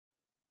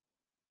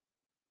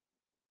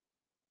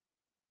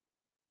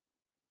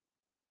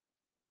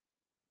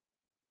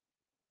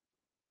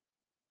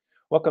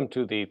Welcome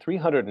to the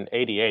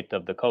 388th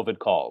of the COVID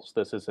calls.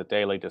 This is a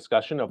daily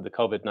discussion of the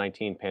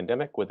COVID-19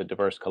 pandemic with a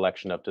diverse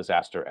collection of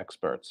disaster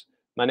experts.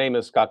 My name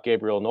is Scott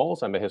Gabriel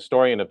Knowles. I'm a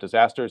historian of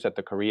disasters at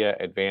the Korea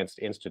Advanced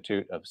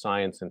Institute of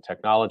Science and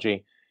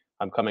Technology.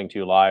 I'm coming to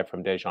you live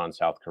from Daejeon,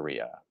 South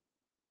Korea.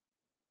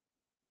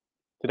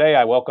 Today,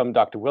 I welcome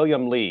Dr.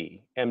 William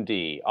Lee,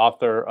 MD,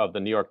 author of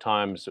the New York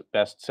Times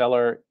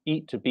bestseller,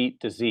 Eat to Beat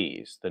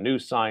Disease, The New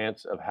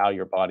Science of How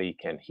Your Body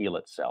Can Heal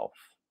Itself.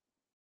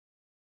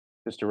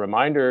 Just a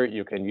reminder,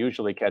 you can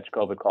usually catch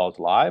COVID Calls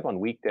live on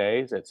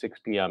weekdays at 6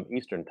 p.m.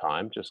 Eastern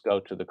Time. Just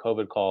go to the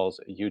COVID Calls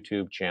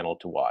YouTube channel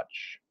to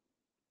watch.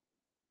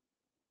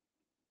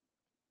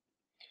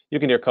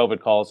 You can hear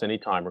COVID Calls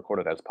anytime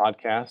recorded as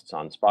podcasts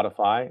on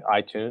Spotify,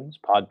 iTunes,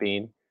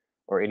 Podbean,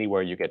 or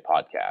anywhere you get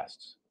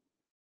podcasts.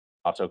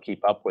 Also,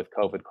 keep up with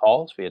COVID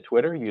Calls via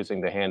Twitter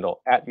using the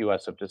handle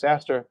 @US of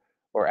Disaster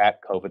or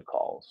 @COVID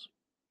Calls.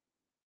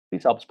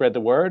 Please help spread the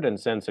word and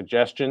send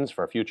suggestions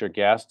for future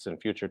guests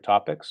and future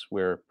topics.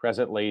 We're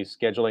presently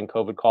scheduling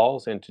COVID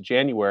calls into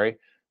January,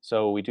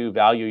 so we do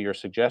value your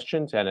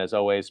suggestions. And as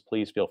always,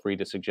 please feel free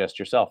to suggest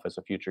yourself as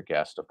a future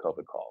guest of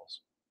COVID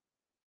calls.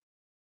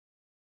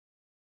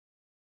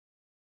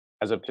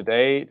 As of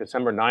today,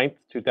 December 9th,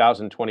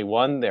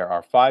 2021, there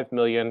are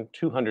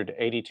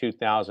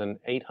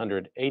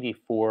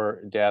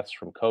 5,282,884 deaths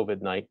from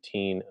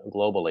COVID-19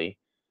 globally.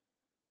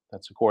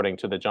 That's according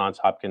to the Johns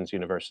Hopkins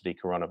University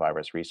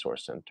Coronavirus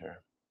Resource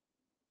Center.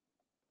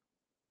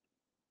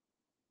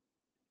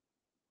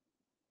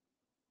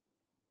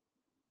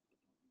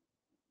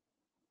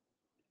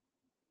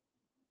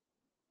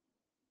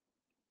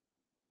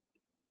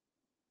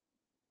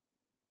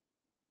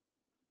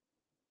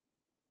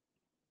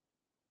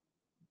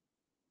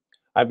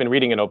 I've been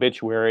reading an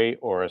obituary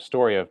or a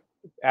story of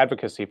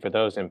advocacy for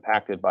those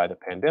impacted by the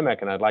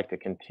pandemic, and I'd like to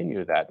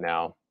continue that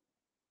now.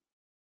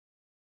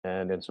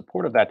 And in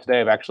support of that,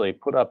 today I've actually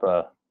put up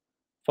a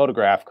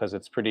photograph because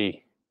it's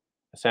pretty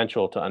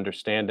essential to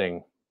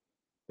understanding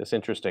this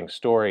interesting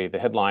story. The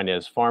headline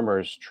is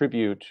Farmer's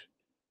Tribute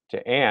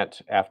to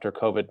Aunt After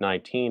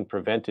COVID-19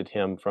 Prevented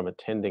Him from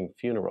Attending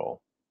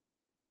Funeral.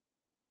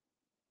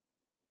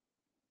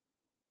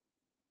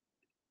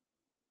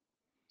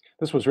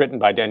 This was written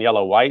by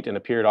Daniela White and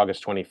appeared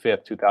August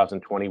 25th,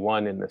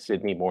 2021 in the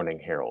Sydney Morning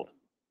Herald.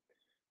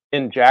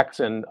 In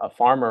Jackson, a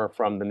farmer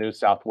from the New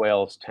South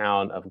Wales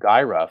town of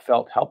Guyra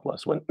felt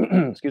helpless when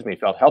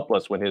felt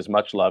helpless when his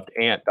much-loved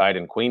aunt died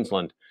in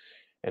Queensland,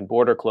 and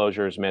border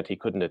closures meant he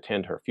couldn't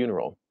attend her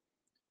funeral.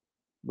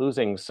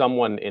 Losing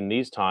someone in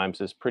these times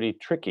is pretty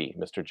tricky,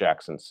 Mr.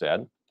 Jackson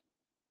said.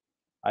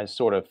 I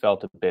sort of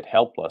felt a bit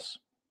helpless,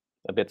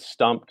 a bit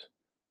stumped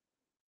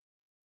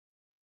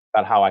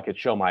about how I could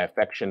show my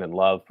affection and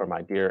love for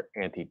my dear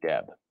Auntie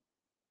Deb.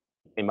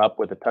 He came up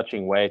with a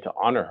touching way to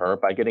honor her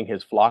by getting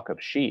his flock of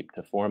sheep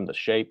to form the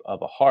shape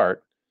of a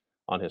heart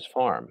on his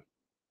farm.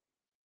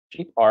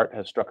 Sheep art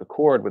has struck a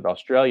chord with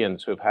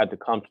Australians who have had to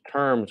come to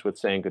terms with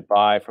saying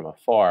goodbye from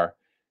afar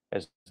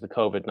as the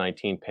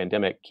COVID-19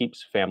 pandemic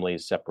keeps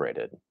families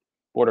separated.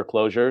 Border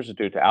closures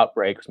due to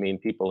outbreaks mean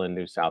people in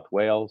New South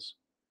Wales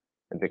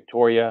and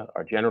Victoria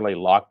are generally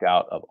locked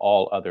out of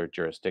all other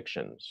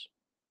jurisdictions.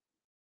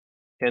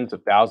 Tens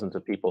of thousands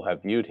of people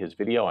have viewed his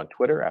video on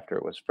Twitter after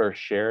it was first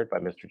shared by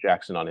Mr.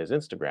 Jackson on his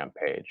Instagram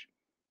page.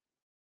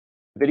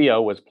 The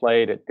video was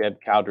played at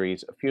Deb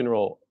Cowdery's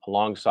funeral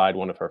alongside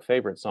one of her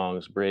favorite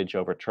songs, Bridge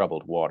Over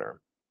Troubled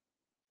Water.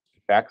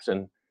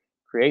 Jackson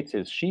creates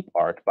his sheep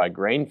art by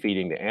grain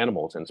feeding the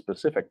animals in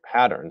specific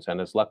patterns,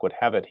 and as luck would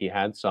have it, he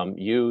had some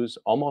ewes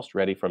almost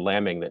ready for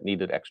lambing that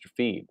needed extra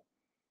feed.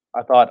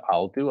 I thought,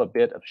 I'll do a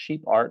bit of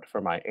sheep art for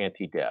my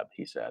Auntie Deb,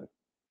 he said.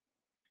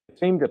 It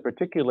seemed a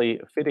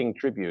particularly fitting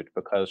tribute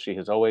because she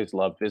has always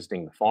loved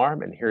visiting the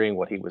farm and hearing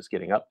what he was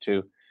getting up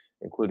to,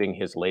 including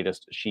his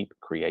latest sheep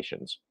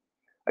creations.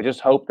 I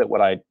just hope that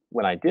when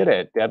I did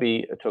it,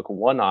 Debbie took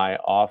one eye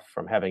off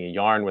from having a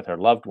yarn with her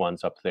loved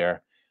ones up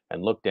there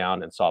and looked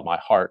down and saw my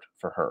heart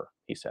for her,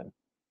 he said.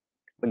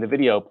 When the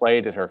video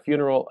played at her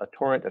funeral, a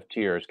torrent of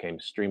tears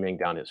came streaming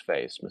down his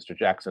face. Mr.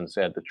 Jackson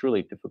said the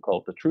true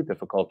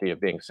difficulty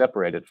of being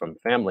separated from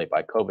family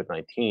by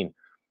COVID-19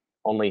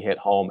 only hit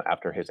home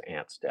after his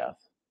aunt's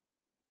death.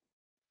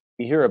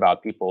 You hear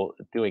about people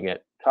doing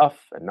it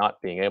tough and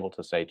not being able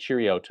to say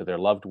cheerio to their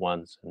loved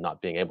ones and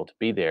not being able to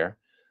be there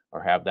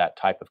or have that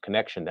type of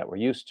connection that we're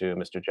used to,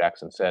 Mr.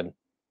 Jackson said.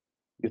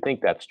 You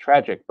think that's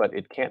tragic, but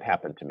it can't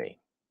happen to me.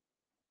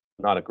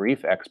 I'm not a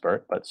grief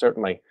expert, but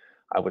certainly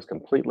I was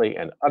completely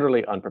and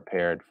utterly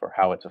unprepared for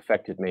how it's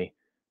affected me,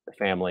 the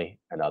family,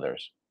 and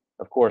others.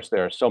 Of course,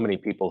 there are so many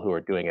people who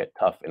are doing it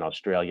tough in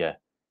Australia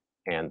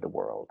and the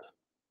world.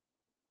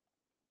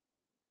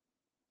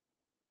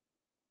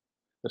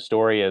 The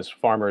story is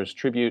Farmer's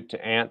Tribute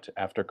to Aunt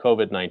After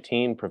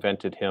COVID-19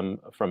 Prevented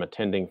Him from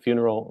Attending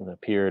Funeral, and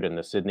appeared in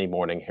the Sydney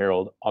Morning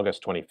Herald,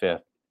 August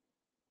 25th,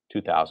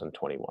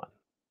 2021.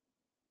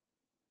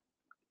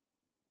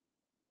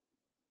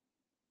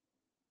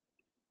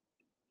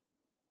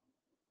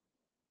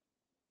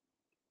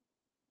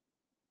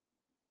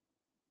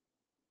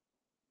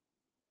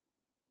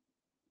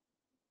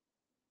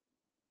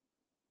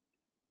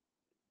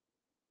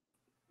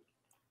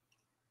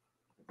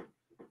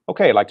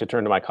 Okay, I'd like to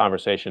turn to my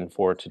conversation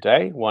for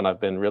today, one I've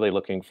been really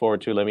looking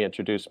forward to. Let me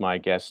introduce my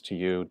guest to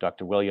you,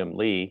 Dr. William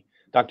Lee.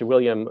 Dr.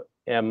 William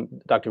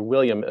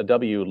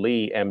W.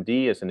 Lee,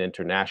 MD, is an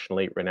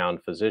internationally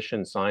renowned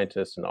physician,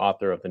 scientist, and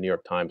author of the New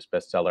York Times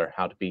bestseller,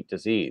 How to Beat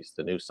Disease,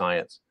 the New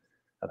Science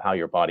of How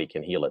Your Body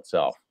Can Heal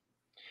Itself.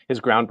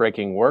 His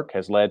groundbreaking work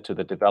has led to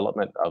the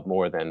development of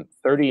more than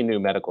 30 new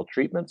medical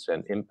treatments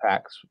and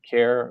impacts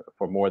care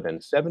for more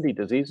than 70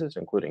 diseases,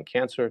 including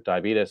cancer,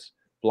 diabetes,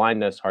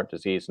 blindness, heart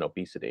disease, and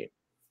obesity.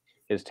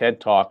 His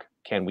TED Talk,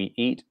 Can We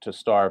Eat to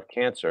Starve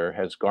Cancer,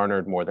 has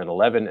garnered more than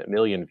 11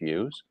 million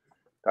views.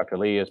 Dr.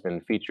 Lee has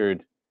been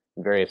featured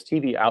in various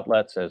TV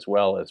outlets as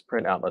well as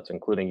print outlets,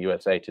 including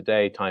USA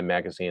Today, Time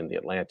Magazine, The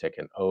Atlantic,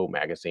 and O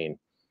Magazine.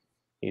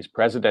 He's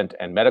president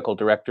and medical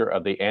director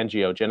of the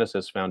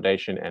Angiogenesis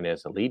Foundation and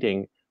is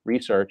leading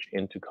research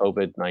into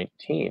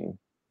COVID-19.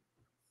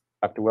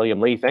 Dr.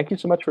 William Lee, thank you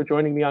so much for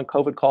joining me on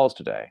COVID Calls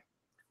today.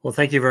 Well,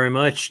 thank you very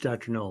much,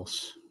 Dr.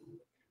 Knowles.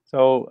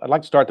 So I'd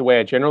like to start the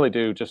way I generally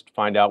do, just to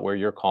find out where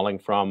you're calling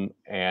from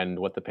and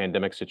what the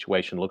pandemic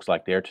situation looks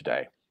like there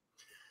today.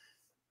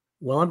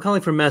 Well, I'm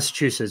calling from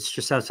Massachusetts,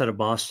 just outside of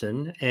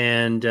Boston.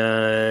 And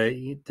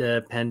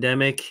the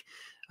pandemic,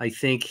 I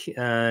think,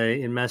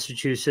 in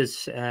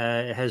Massachusetts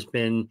has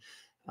been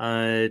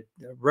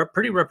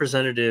pretty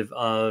representative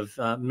of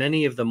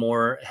many of the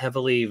more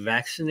heavily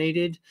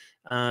vaccinated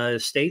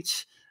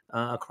states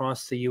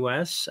across the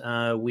U.S.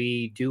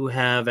 We do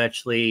have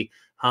actually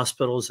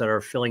hospitals that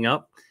are filling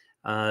up.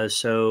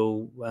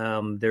 So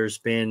there's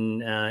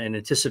been an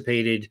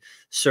anticipated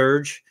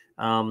surge.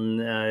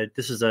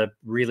 This is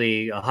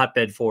really a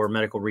hotbed for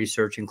medical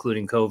research,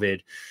 including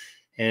COVID.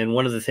 And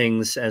one of the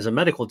things as a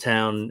medical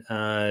town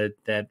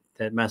that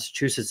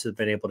Massachusetts has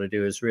been able to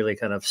do is really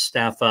kind of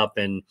staff up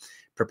and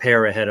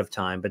prepare ahead of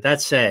time. But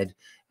that said,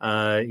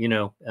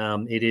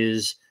 it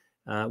is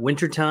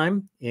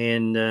wintertime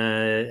in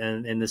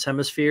this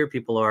hemisphere.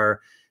 People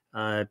are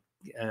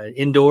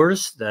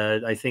indoors.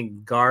 I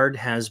think guard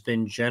has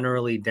been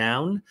generally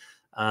down.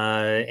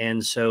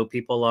 And so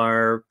people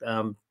are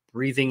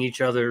breathing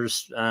each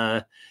other's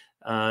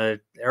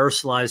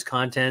aerosolized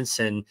contents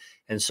and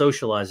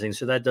socializing.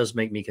 So that does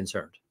make me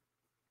concerned.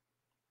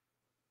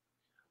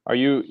 Are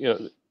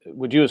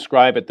would you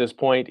ascribe at this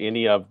point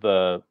any of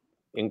the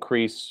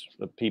increase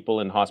of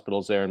people in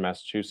hospitals there in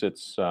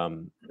Massachusetts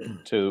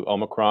to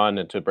Omicron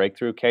and to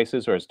breakthrough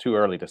cases, or is it too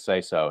early to say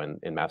so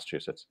in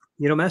Massachusetts?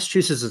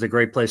 Massachusetts is a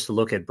great place to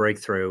look at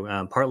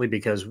breakthrough, partly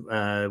because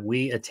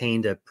we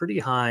attained a pretty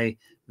high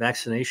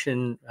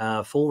vaccination,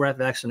 full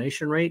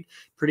vaccination rate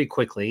pretty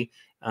quickly.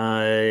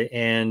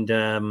 And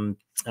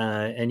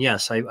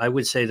yes, I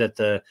would say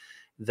that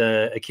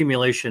the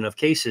accumulation of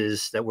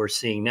cases that we're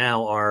seeing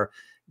now are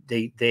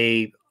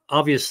they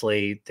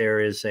obviously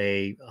there is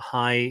a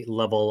high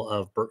level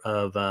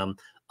of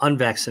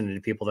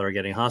unvaccinated people that are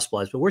getting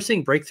hospitalized, but we're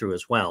seeing breakthrough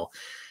as well.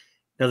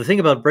 Now, the thing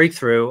about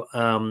breakthrough,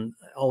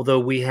 although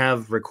we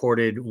have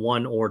recorded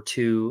one or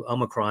two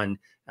Omicron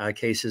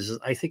cases,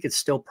 I think it's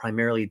still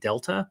primarily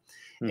Delta.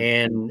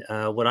 And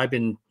what I've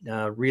been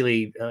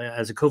really,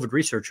 as a COVID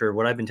researcher,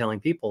 what I've been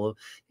telling people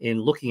in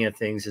looking at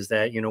things is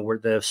that, where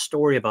the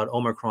story about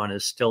Omicron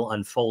is still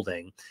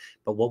unfolding.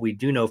 But what we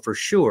do know for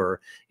sure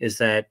is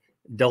that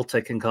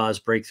Delta can cause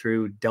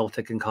breakthrough,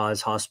 Delta can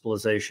cause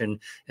hospitalization.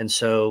 And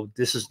so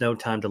this is no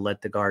time to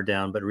let the guard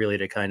down, but really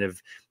to kind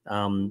of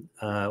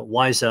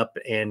wise up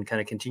and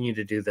kind of continue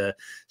to do the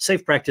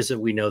safe practice that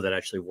we know that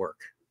actually work.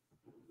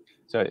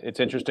 So it's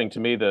interesting to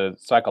me, the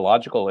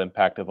psychological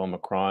impact of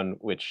Omicron,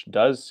 which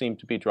does seem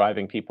to be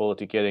driving people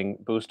to getting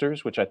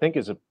boosters, which I think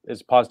is a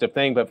positive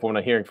thing. But from what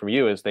I'm hearing from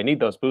you is they need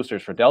those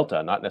boosters for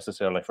Delta, not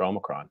necessarily for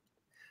Omicron.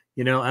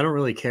 I don't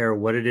really care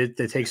what it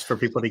takes for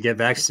people to get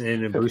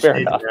vaccinated and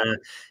boosted.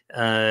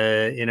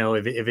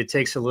 If it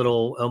takes a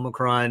little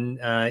Omicron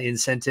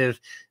incentive,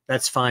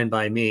 that's fine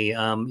by me.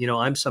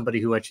 I'm somebody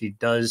who actually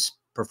does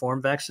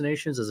perform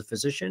vaccinations as a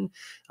physician.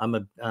 I'm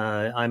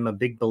a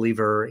big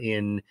believer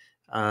in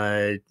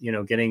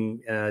getting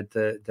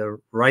the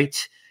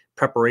right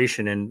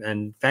preparation,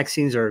 and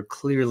vaccines are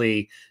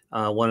clearly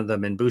one of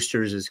them. And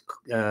boosters is,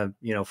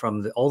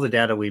 from all the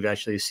data we've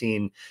actually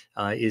seen,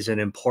 is an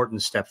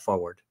important step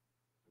forward.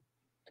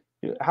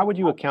 How would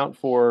you account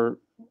for,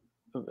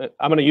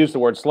 I'm going to use the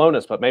word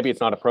slowness, but maybe it's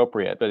not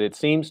appropriate, but it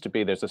seems to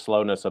be there's a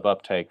slowness of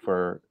uptake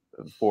for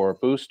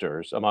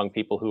boosters among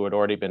people who had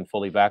already been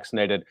fully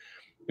vaccinated.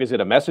 Is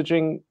it a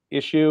messaging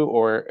issue,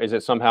 or is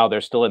it somehow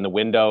they're still in the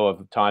window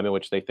of time in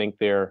which they think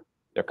they're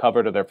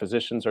covered, or their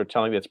physicians are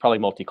telling me it's probably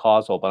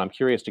multi-causal, but I'm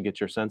curious to get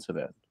your sense of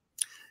it.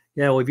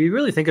 Yeah, well, if you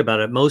really think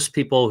about it, most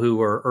people who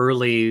were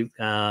early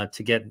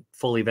to get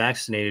fully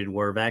vaccinated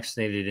were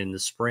vaccinated in the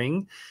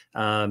spring,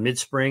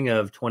 mid-spring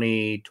of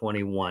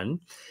 2021,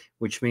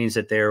 which means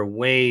that they're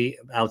way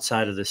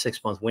outside of the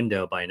 6-month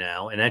window by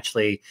now. And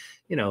actually,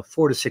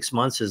 4 to 6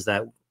 months is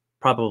that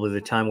probably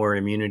the time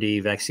where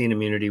vaccine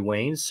immunity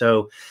wanes.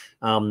 So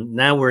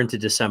now we're into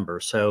December.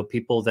 So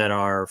people that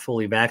are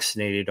fully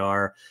vaccinated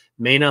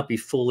may not be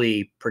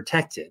fully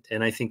protected.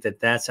 And I think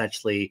that that's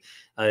actually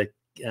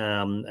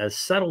a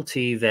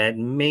subtlety that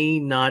may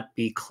not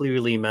be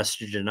clearly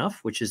messaged enough,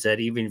 which is that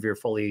even if you're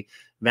fully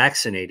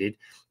vaccinated,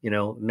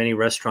 many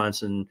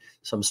restaurants and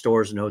some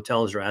stores and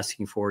hotels are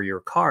asking for your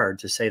card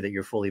to say that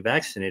you're fully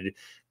vaccinated,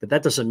 but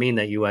that doesn't mean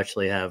that you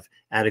actually have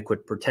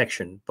adequate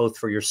protection, both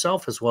for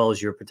yourself as well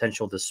as your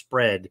potential to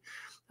spread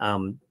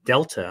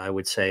Delta, I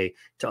would say,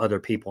 to other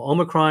people.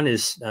 Omicron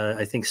is,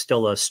 I think,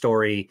 still a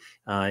story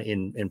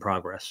in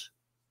progress.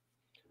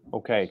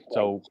 Okay,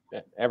 so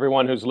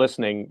everyone who's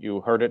listening,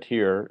 you heard it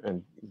here.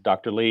 And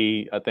Dr.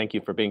 Lee, thank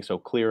you for being so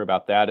clear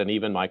about that. And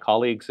even my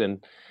colleagues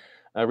and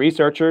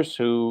researchers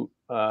who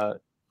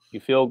you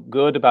feel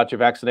good about your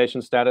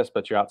vaccination status,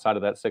 but you're outside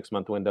of that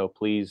 6-month window,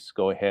 please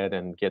go ahead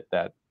and get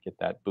that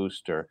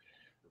booster.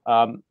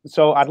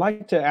 So I'd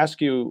like to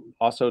ask you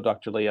also,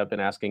 Dr. Lee, I've been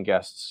asking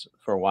guests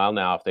for a while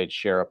now if they'd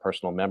share a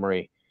personal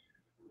memory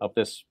of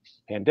this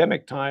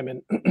pandemic time.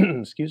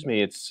 And excuse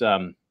me, it's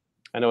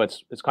I know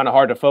it's kind of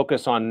hard to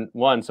focus on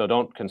one, so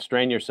don't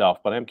constrain yourself,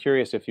 but I'm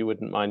curious if you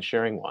wouldn't mind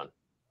sharing one.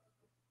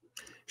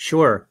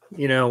 Sure.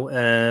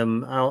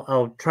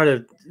 I'll try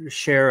to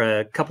share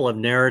a couple of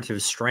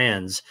narrative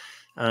strands.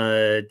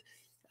 And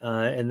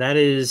that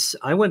is,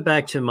 I went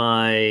back to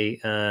my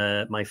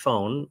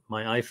iPhone,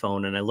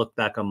 and I looked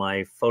back on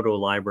my photo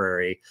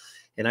library,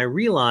 and I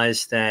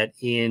realized that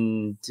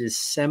in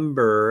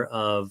December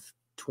of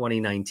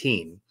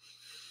 2019,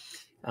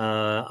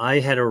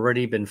 I had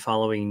already been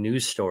following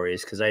news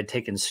stories because I had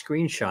taken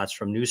screenshots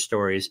from news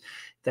stories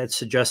that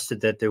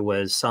suggested that there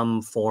was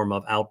some form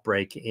of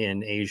outbreak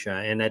in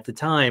Asia. And at the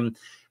time,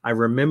 I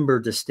remember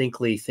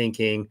distinctly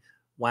thinking,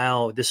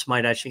 wow, this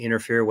might actually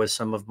interfere with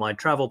some of my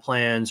travel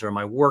plans or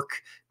my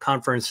work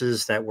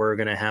conferences that were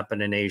going to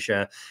happen in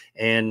Asia.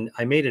 And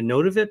I made a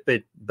note of it,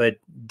 but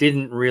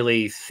didn't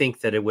really think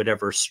that it would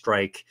ever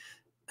strike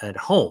at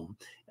home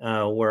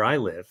where I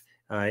live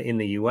in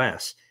the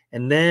US.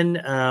 And then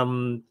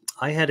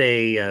I had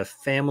a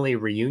family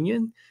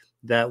reunion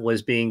that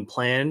was being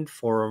planned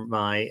for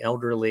my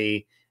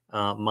elderly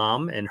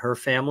mom and her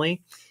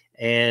family.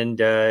 And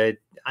I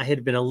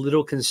had been a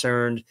little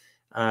concerned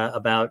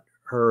about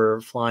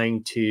her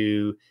flying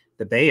to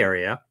the Bay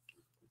Area,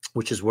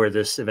 which is where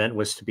this event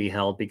was to be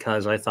held,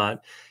 because I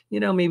thought,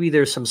 maybe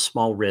there's some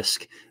small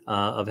risk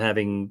of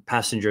having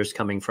passengers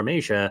coming from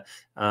Asia,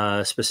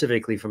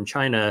 specifically from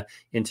China,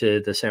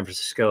 into the San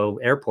Francisco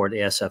airport,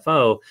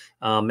 ASFO.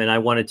 And I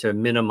wanted to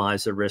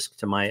minimize the risk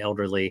to my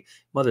elderly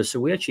mother. So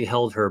we actually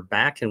held her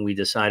back, and we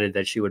decided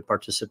that she would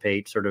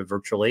participate sort of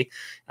virtually.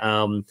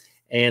 And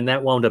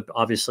that wound up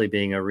obviously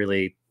being a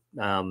really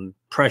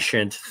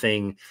prescient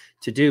thing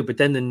to do. But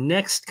then the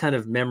next kind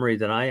of memory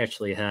that I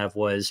actually have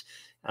was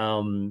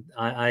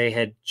I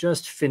had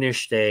just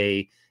finished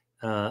a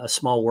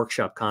small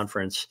workshop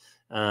conference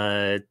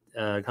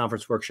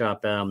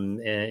workshop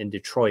in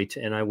Detroit,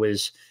 and I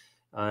was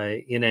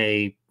in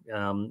a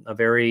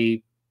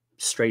very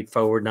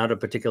straightforward, not a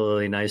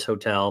particularly nice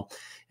hotel,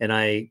 and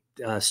I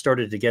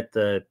started to get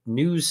the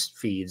news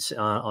feeds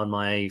on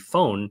my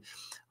phone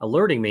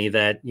alerting me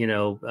that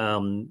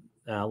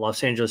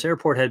Los Angeles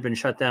airport had been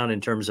shut down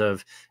in terms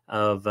of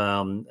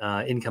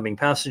incoming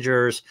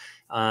passengers,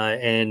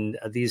 and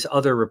these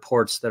other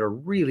reports that are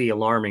really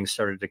alarming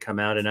started to come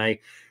out. And I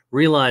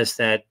realized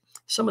that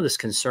some of this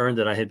concern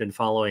that I had been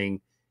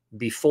following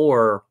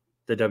before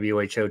the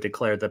WHO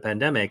declared the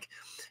pandemic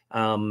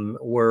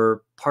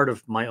were part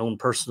of my own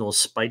personal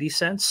spidey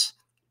sense.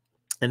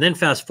 And then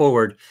fast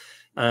forward,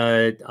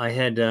 I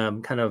had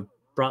kind of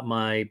brought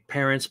my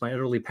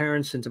elderly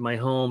parents into my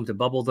home to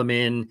bubble them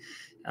in.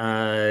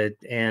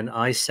 And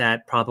I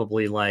sat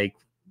probably like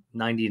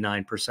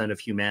 99% of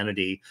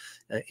humanity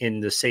in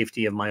the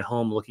safety of my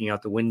home, looking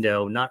out the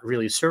window, not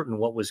really certain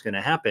what was going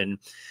to happen.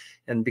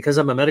 And because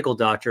I'm a medical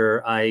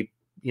doctor,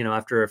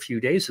 after a few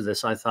days of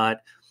this, I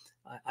thought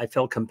I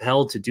felt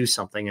compelled to do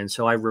something. And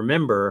so I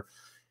remember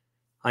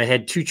I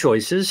had two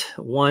choices.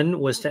 One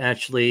was to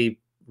actually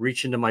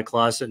reach into my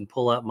closet and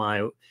pull out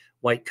my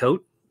white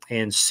coat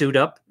and suit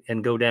up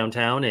and go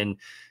downtown and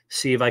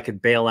see if I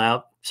could bail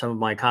out some of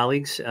my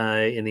colleagues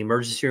in the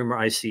emergency room or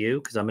ICU,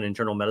 because I'm an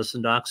internal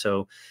medicine doc.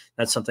 So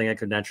that's something I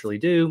could naturally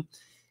do.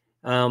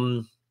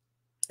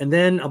 And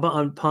then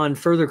upon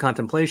further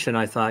contemplation,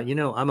 I thought,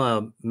 I'm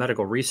a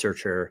medical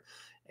researcher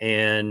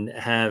and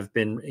have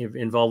been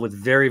involved with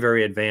very,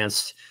 very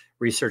advanced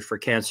research for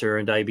cancer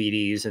and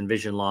diabetes and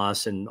vision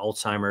loss and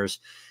Alzheimer's.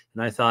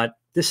 And I thought,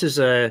 this is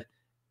a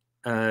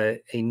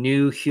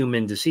new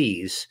human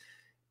disease.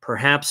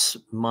 Perhaps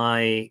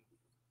my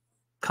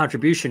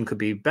contribution could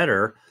be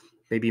better,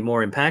 maybe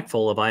more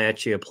impactful, if I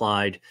actually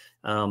applied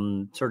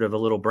sort of a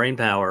little brain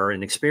power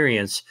and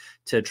experience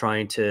to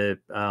trying to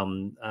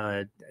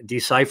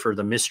decipher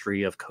the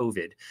mystery of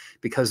COVID,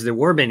 because there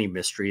were many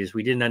mysteries.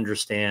 We didn't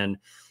understand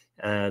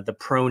the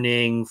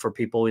proning for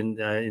people in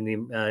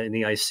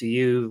the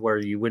ICU, where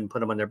you wouldn't put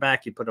them on their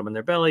back, you put them on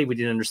their belly. We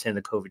didn't understand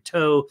the COVID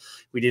toe.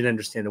 We didn't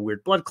understand the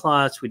weird blood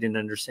clots. We didn't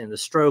understand the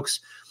strokes.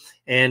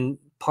 And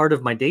part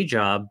of my day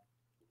job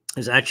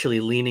is actually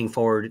leaning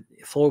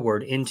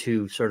forward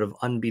into sort of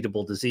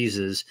unbeatable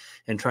diseases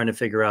and trying to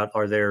figure out,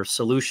 are there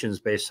solutions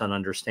based on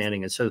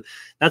understanding. And so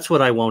that's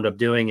what I wound up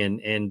doing.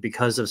 And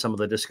because of some of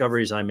the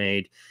discoveries I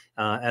made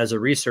as a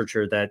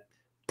researcher, that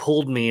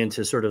pulled me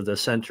into sort of the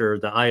center,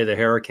 the eye of the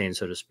hurricane,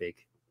 so to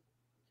speak.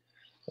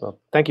 Well,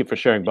 thank you for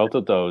sharing both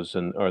of those,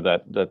 and or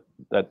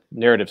that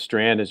narrative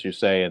strand, as you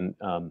say. And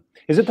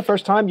is it the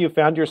first time you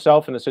found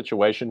yourself in a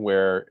situation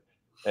where,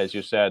 as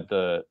you said,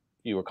 the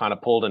you were kind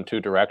of pulled in two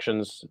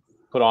directions,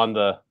 put on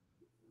the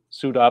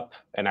suit up,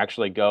 and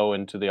actually go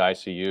into the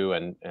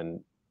ICU and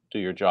do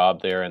your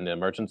job there in the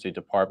emergency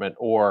department,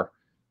 or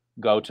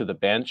go to the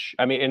bench?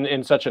 I mean,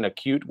 in such an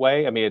acute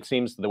way. I mean, it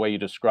seems the way you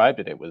described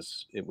it, it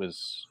was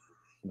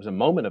a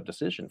moment of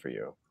decision for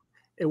you.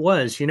 It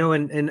was,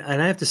 and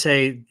I have to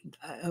say,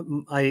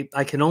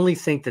 I can only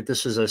think that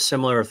this is a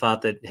similar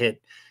thought that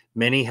hit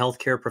many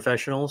healthcare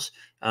professionals,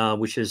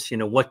 which is,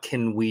 what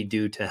can we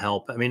do to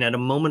help? I mean, at a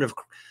moment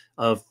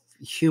of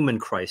human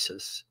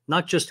crisis,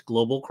 not just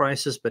global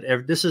crisis, but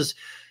this is,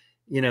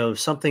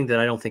 something that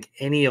I don't think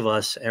any of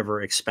us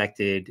ever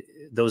expected.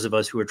 Those of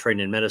us who are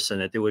trained in medicine,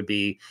 that there would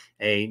be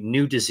a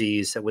new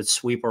disease that would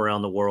sweep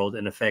around the world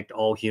and affect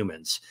all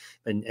humans.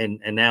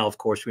 And now, of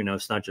course, we know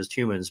it's not just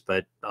humans,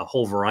 but a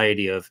whole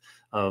variety of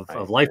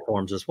Right. life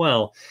forms as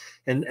well.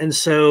 And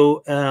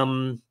so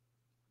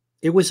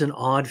it was an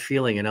odd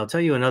feeling. And I'll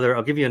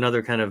give you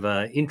another kind of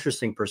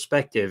interesting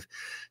perspective.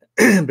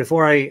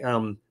 Before I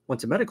went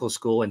to medical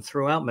school, and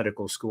throughout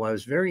medical school, I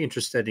was very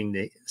interested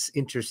in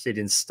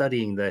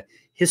studying the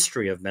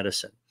history of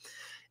medicine.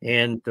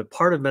 And the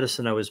part of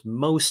medicine I was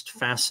most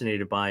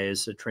fascinated by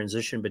is the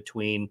transition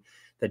between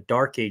the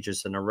Dark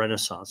Ages and the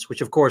Renaissance,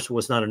 which of course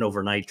was not an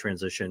overnight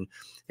transition.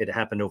 It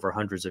happened over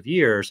hundreds of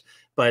years.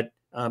 But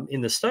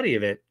in the study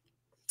of it,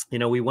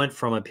 we went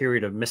from a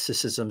period of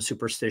mysticism,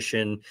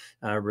 superstition,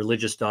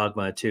 religious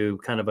dogma, to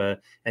kind of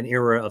an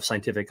era of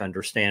scientific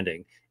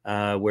understanding,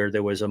 where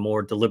there was a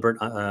more deliberate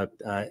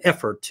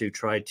effort to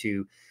try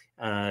to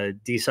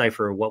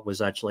decipher what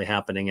was actually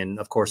happening, and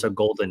of course, a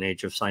golden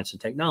age of science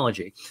and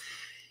technology.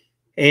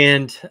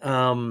 And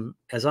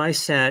as I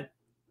sat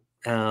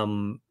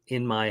in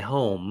my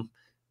home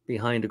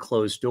behind a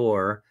closed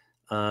door,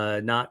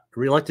 not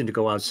reluctant to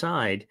go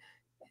outside,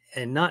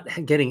 and not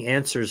getting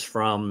answers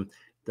from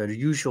the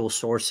usual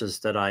sources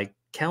that I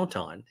count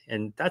on.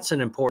 And that's an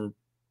important,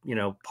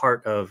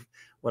 part of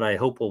what I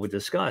hope we'll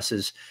discuss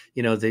is,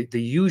 the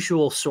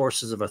usual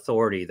sources of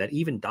authority that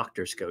even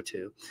doctors go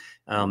to,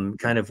 Mm.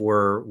 kind of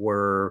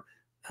were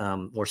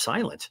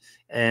silent.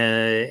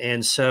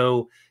 And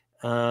so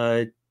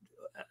uh,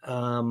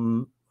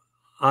 um,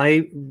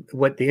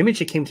 what the image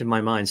that came to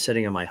my mind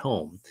sitting in my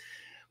home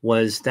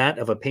was that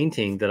of a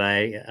painting that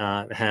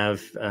I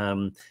have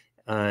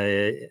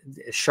uh,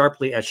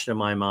 sharply etched in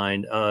my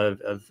mind of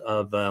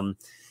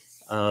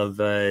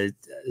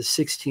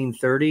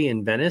 1630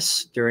 in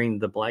Venice during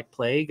the Black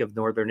Plague of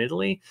northern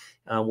Italy,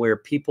 where a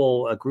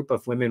group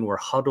of women were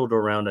huddled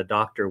around a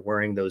doctor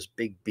wearing those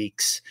big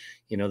beaks,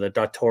 the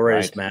dottores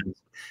Right.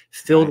 masks,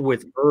 filled Right.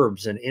 with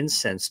herbs and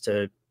incense,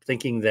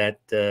 thinking that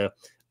the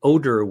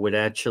odor would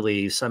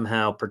actually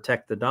somehow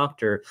protect the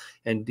doctor.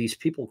 And these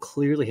people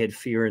clearly had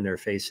fear in their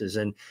faces.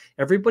 And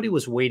everybody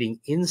was waiting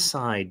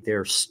inside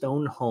their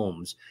stone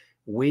homes,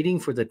 waiting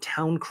for the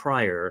town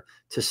crier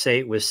to say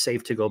it was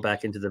safe to go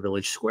back into the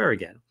village square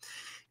again.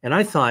 And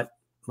I thought,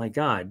 my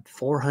God,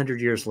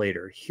 400 years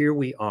later, here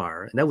we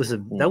are. And that was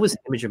Mm. the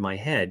image in my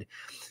head,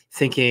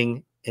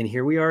 thinking, and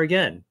here we are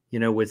again,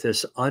 with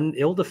this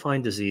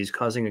ill-defined disease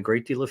causing a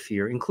great deal of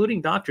fear,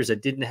 including doctors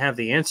that didn't have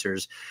the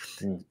answers.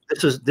 Mm.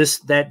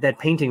 That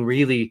painting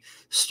really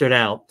stood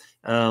out.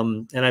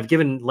 And I've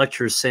given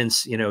lectures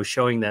since,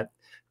 showing that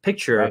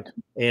picture Right.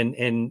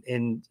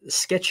 and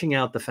sketching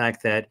out the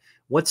fact that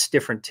what's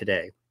different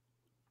today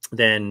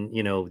than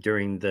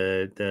during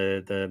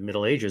the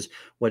Middle Ages.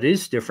 What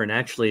is different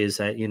actually is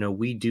that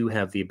we do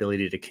have the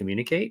ability to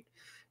communicate.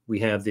 We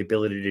have the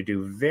ability to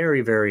do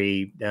very,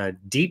 very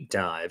deep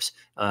dives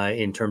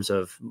in terms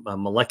of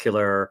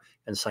molecular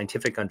and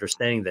scientific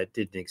understanding that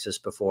didn't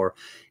exist before.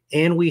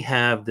 And we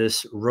have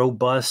this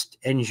robust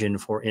engine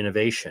for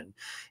innovation.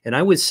 And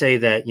I would say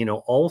that,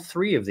 all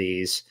three of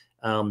these,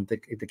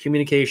 the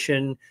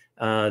communication,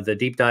 the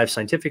deep dive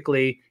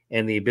scientifically,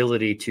 and the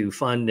ability to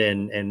fund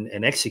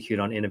and execute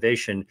on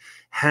innovation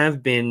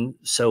have been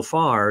so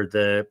far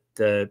uh,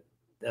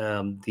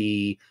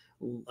 the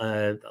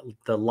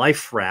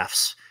life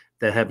rafts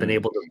that have been Mm.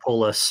 able to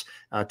pull us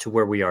to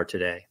where we are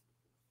today.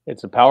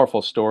 It's a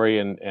powerful story,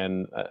 and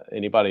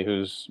anybody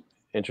who's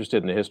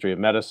interested in the history of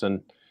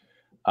medicine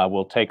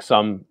will take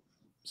some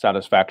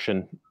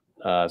satisfaction,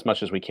 as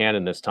much as we can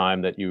in this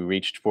time, that you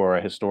reached for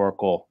a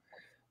historical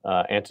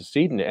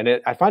antecedent.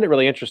 And I find it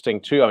really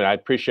interesting too. I mean, I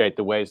appreciate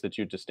the ways that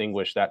you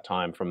distinguish that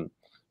time from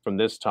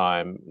this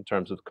time in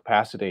terms of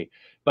capacity,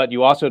 but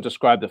you also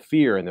describe the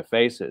fear in the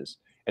faces,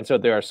 and so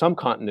there are some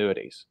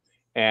continuities.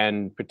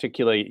 And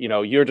particularly,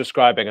 you're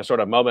describing a sort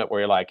of moment where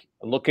you're like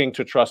looking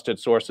to trusted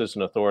sources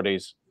and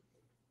authorities,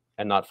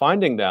 and not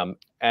finding them.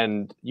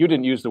 And you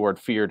didn't use the word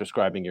fear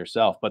describing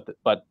yourself,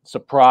 but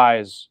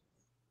surprise,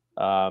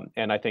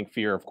 and I think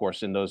fear, of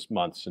course, in those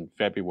months in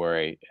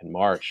February and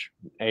March,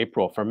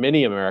 April, for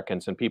many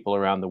Americans and people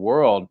around the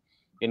world,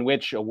 in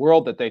which a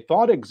world that they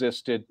thought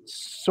existed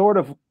sort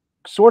of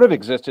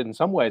existed in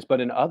some ways,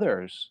 but in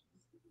others,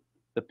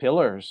 the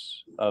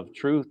pillars of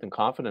truth and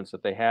confidence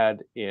that they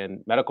had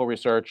in medical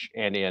research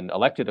and in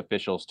elected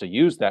officials to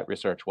use that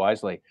research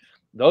wisely,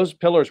 those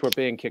pillars were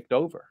being kicked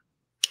over.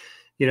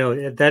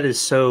 That is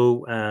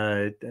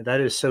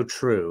so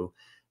true.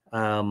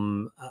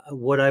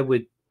 What I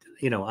would,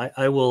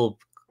 I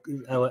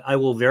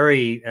will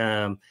very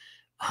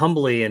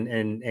humbly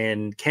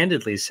and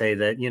candidly say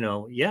that,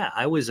 yeah,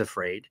 I was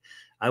afraid.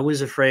 I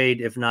was afraid,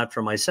 if not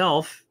for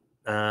myself,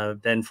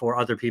 then for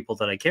other people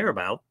that I care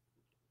about.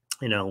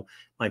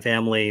 My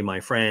family, my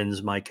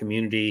friends, my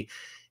community,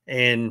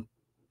 and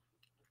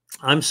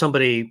I'm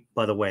somebody,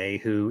 by the way,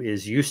 who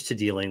is used to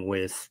dealing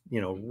with,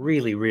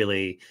 really,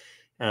 really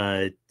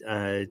uh,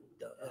 uh,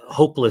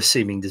 hopeless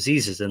seeming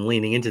diseases and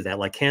leaning into that,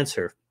 like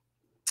cancer.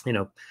 You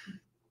know,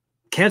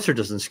 Cancer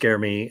doesn't scare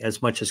me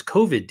as much as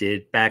COVID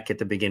did back at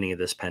the beginning of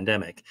this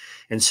pandemic.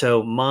 And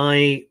so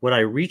what I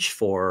reached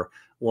for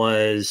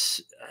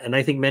was, and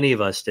I think many of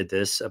us did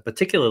this,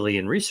 particularly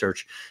in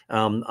research.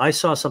 I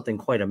saw something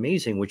quite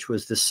amazing, which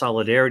was this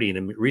solidarity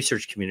in the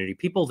research community.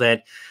 People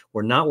that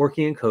were not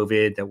working in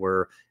COVID, that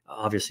were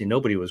obviously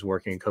nobody was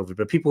working in COVID,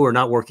 but people who are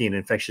not working in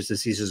infectious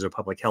diseases or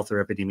public health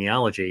or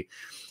epidemiology.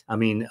 I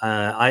mean,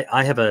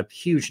 I have a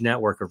huge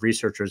network of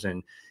researchers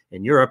in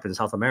Europe and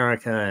South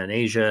America and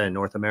Asia and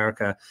North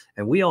America.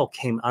 And we all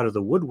came out of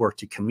the woodwork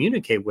to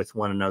communicate with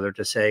one another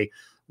to say,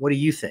 what do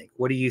you think?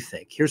 What do you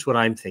think? Here's what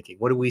I'm thinking.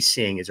 What are we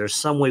seeing? Is there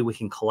some way we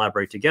can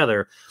collaborate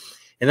together?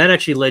 And that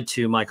actually led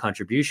to my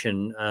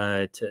contribution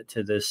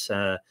to this,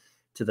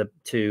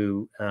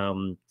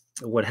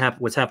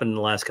 what's happened in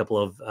the last couple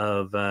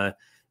of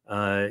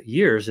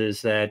years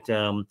is that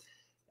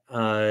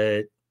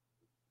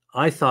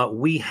I thought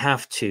we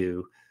have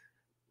to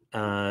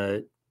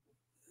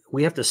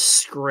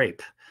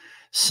scrape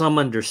some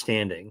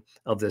understanding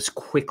of this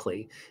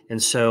quickly.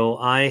 And so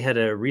I had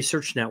a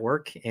research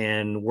network,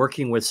 and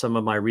working with some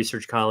of my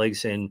research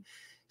colleagues in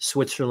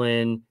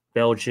Switzerland,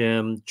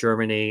 Belgium,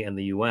 Germany, and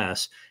the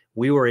US,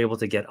 we were able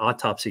to get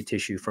autopsy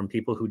tissue from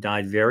people who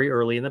died very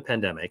early in the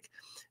pandemic,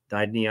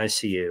 died in the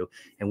ICU,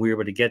 and we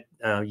were able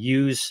to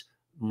use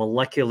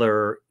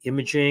molecular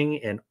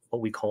imaging and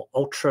what we call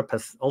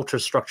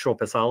ultrastructural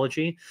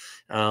pathology.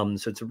 So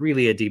it's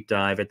really a deep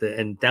dive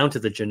and down to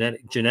the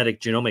genetic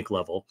genomic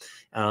level,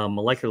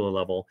 molecular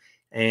level.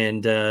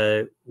 And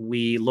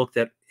we looked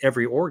at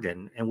every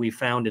organ, and we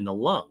found in the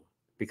lung,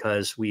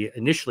 because we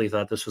initially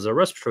thought this was a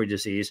respiratory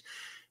disease,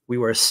 we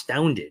were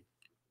astounded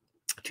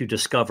to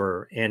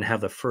discover and have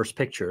the first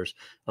pictures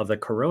of the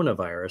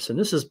coronavirus. And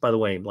this is, by the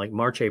way, like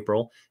March,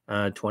 April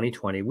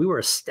 2020. We were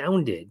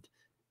astounded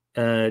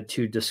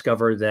to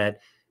discover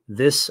that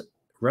this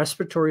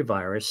respiratory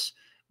virus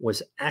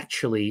was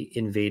actually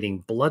invading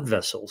blood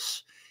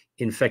vessels,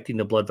 infecting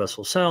the blood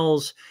vessel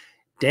cells,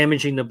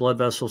 damaging the blood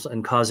vessels,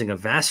 and causing a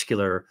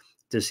vascular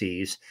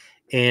disease.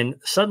 And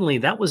suddenly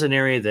that was an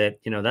area that,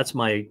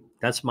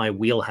 that's my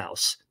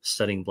wheelhouse,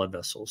 studying blood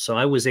vessels. So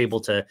I was able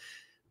to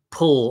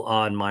pull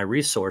on my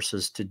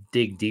resources to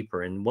dig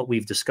deeper. And what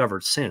we've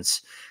discovered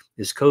since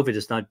is COVID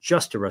is not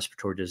just a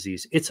respiratory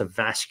disease, it's a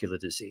vascular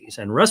disease.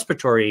 And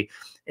respiratory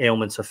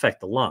ailments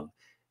affect the lung.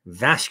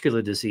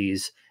 Vascular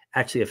disease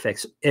actually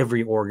affects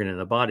every organ in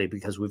the body,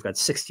 because we've got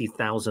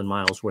 60,000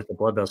 miles worth of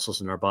blood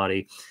vessels in our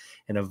body.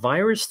 And a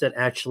virus that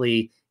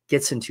actually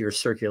gets into your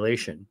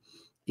circulation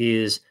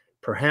is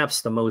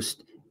perhaps the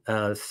most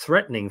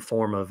threatening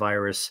form of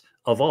virus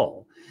of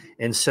all.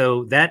 And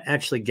so that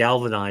actually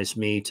galvanized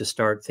me to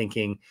start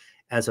thinking,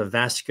 as a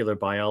vascular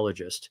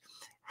biologist,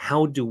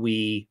 how do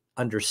we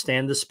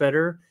understand this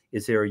better?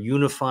 Is there a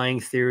unifying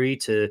theory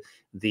to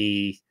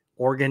the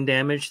organ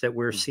damage that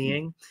we're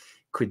seeing?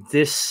 Could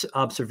this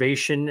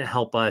observation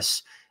help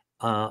us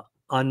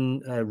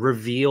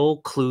reveal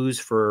clues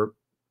for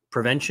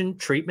prevention,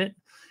 treatment?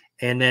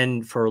 And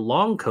then for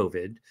long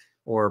COVID,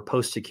 or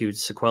post-acute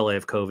sequelae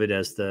of COVID,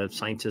 as the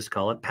scientists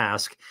call it,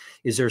 PASC,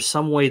 is there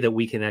some way that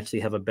we can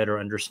actually have a better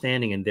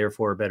understanding and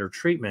therefore a better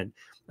treatment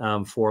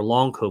for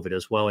long COVID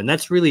as well? And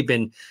that's really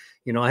been,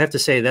 I have to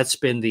say, that's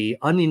been the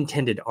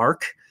unintended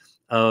arc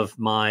of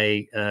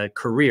my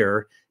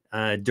career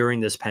during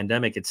this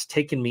pandemic. It's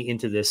taken me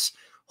into this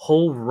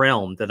whole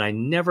realm that I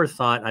never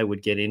thought I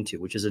would get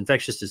into, which is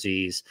infectious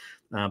disease,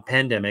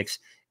 pandemics.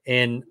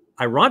 And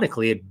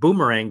ironically, it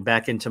boomeranged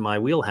back into my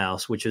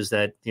wheelhouse, which is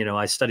that,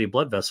 I study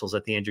blood vessels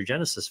at the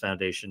Angiogenesis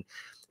Foundation.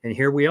 And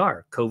here we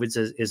are.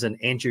 COVID is an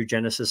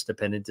angiogenesis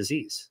dependent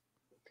disease.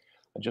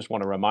 I just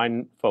want to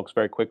remind folks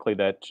very quickly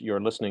that you're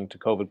listening to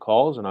COVID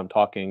Calls, and I'm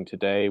talking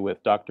today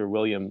with Dr.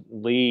 William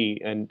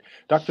Li. And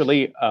Dr.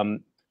 Li,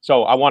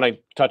 so I want to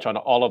touch on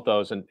all of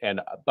those,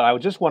 but I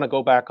just want to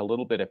go back a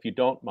little bit, if you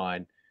don't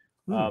mind,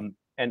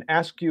 and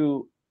ask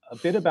you a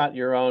bit about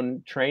your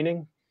own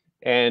training.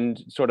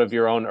 and sort of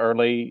your own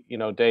early,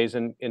 days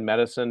in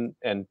medicine,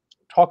 and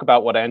talk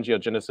about what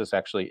angiogenesis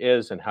actually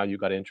is and how you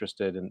got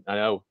interested. And I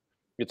know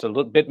it's a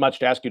little bit much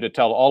to ask you to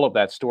tell all of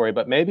that story,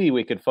 but maybe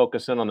we could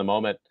focus in on the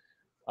moment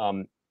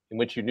um, in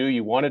which you knew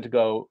you wanted to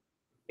go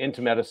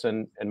into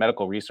medicine and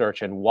medical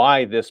research, and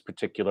why this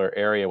particular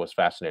area was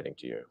fascinating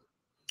to you.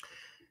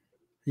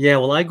 Yeah,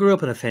 well, I grew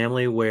up in a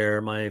family where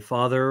my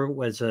father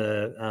was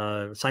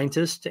a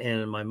scientist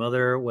and my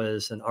mother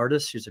was an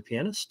artist. She was a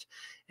pianist.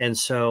 And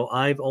so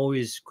I've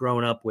always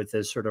grown up with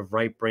this sort of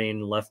right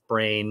brain, left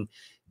brain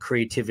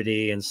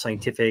creativity and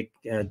scientific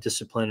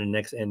discipline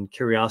and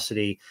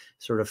curiosity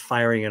sort of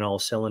firing in all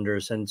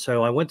cylinders. And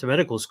so I went to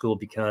medical school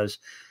because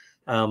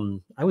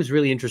I was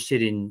really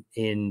interested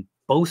in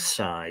both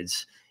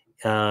sides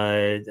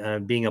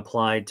being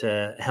applied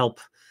to help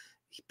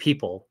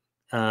people.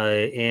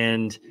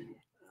 And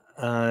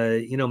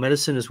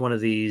medicine is one of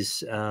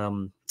these,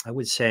 I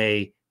would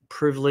say,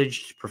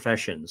 privileged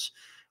professions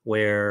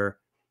where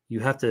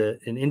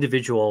an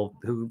individual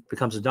who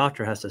becomes a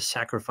doctor has to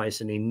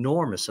sacrifice an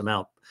enormous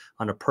amount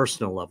on a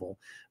personal level,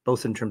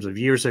 both in terms of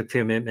years of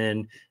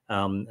commitment,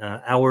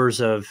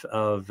 hours of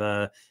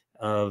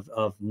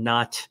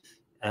not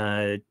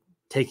uh,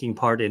 taking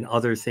part in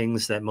other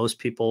things that most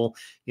people,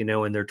 in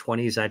their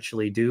 20s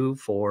actually do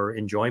for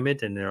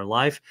enjoyment in their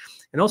life,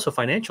 and also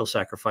financial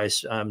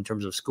sacrifice in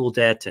terms of school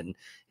debt and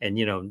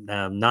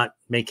not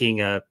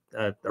making a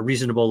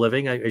reasonable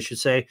living, I should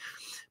say.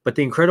 But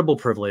the incredible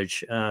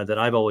privilege that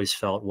I've always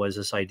felt was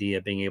this idea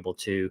of being able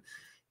to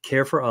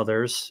care for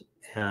others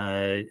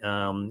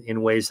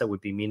in ways that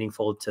would be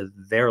meaningful to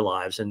their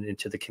lives and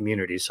to the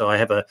community. So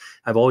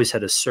I've always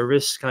had a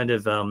service kind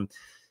of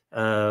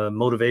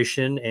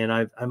motivation, and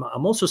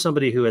I'm also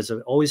somebody who has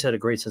always had a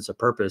great sense of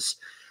purpose.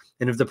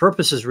 And if the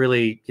purpose is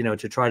really,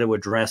 to try to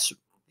address,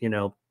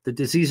 the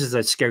diseases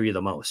that scare you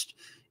the most,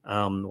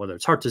 whether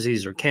it's heart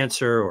disease or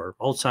cancer or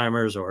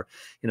Alzheimer's or,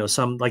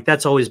 some like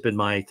that's always been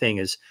my thing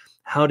is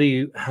how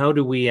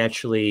do we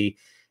actually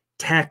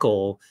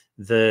tackle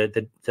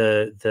the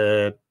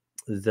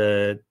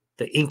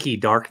inky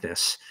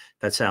darkness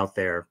that's out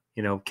there?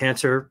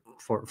 Cancer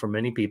for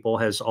many people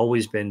has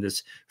always been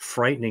this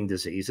frightening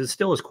disease. It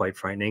still is quite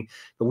frightening,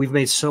 but we've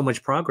made so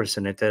much progress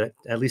in it that,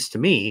 at least to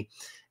me,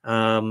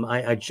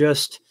 I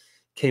just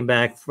came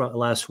back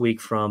last week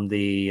from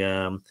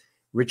the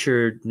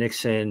Richard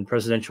Nixon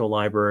Presidential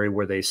Library,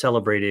 where they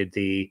celebrated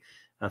the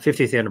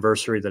 50th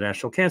anniversary of the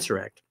National Cancer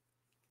Act.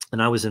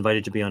 And I was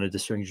invited to be on a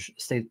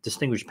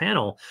distinguished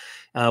panel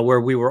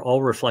where we were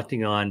all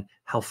reflecting on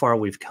how far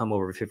we've come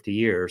over 50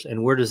 years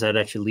and where does that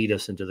actually lead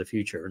us into the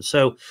future. And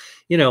so,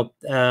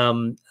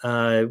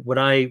 what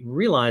I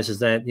realized is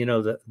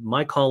that,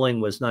 my calling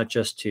was not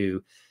just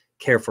to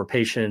care for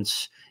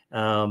patients,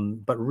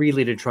 but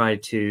really to try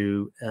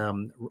to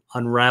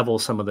unravel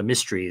some of the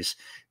mysteries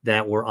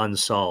that were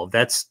unsolved.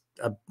 That's,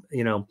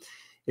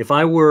 if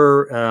I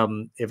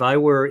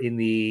were in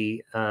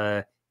the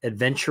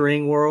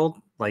adventuring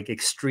world, like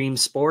extreme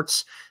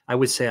sports, I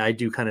would say I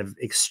do kind of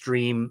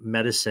extreme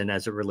medicine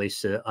as it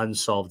relates to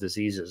unsolved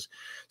diseases.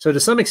 So to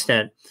some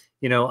extent,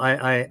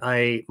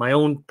 I my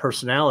own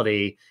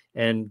personality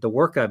and the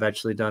work I've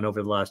actually done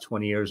over the last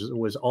 20 years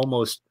was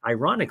almost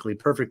ironically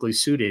perfectly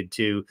suited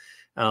to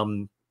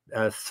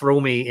throw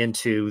me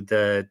into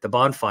the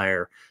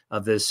bonfire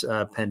of this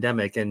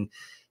pandemic. And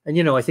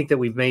I think that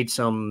we've made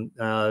some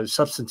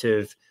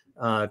substantive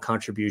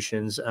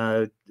contributions.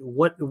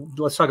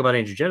 Let's talk about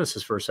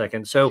angiogenesis for a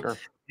second. So Sure.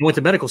 I went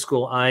to medical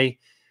school. I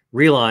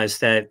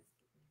realized that,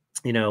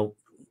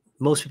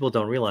 most people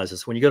don't realize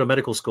this. When you go to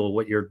medical school,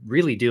 what you're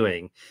really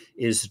doing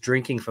is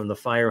drinking from the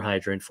fire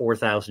hydrant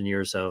 4,000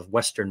 years of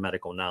Western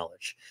medical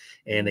knowledge.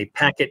 And they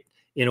pack it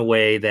in a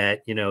way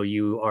that,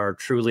 you are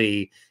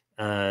truly,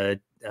 not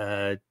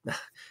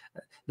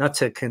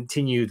to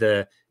continue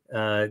the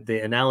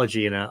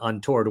analogy in an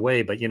untoward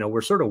way, but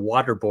we're sort of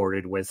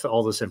waterboarded with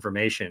all this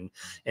information,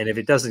 and if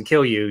it doesn't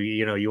kill you,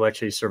 you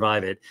actually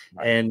survive it,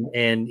 Right.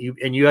 and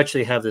you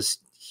actually have this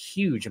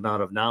huge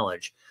amount of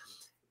knowledge.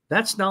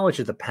 That's knowledge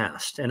of the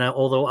past, and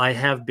although I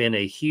have been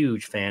a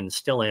huge fan,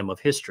 still am, of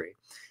history,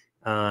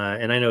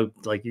 and I know,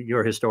 like,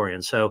 you're a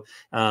historian, so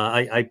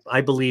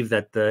I believe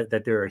that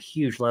there are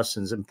huge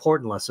lessons,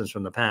 important lessons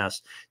from the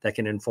past that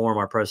can inform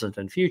our present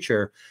and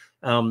future.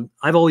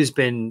 I've always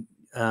been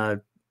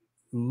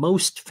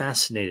most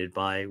fascinated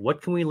by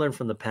what can we learn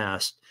from the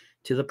past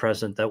to the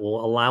present that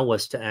will allow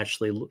us to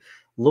actually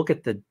look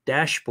at the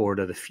dashboard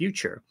of the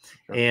future.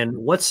 Sure. And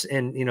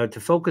to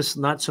focus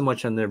not so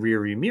much on the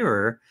rearview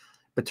mirror,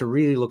 but to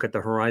really look at the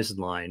horizon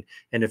line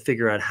and to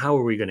figure out how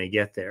are we going to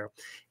get there.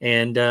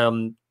 And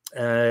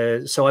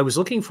so I was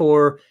looking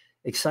for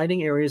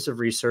exciting areas of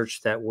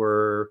research that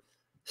were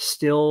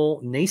still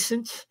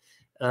nascent,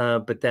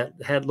 but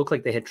that looked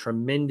like they had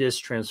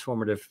tremendous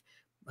transformative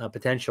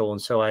potential.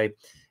 And so I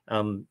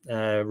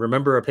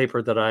remember a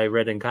paper that I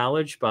read in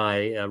college by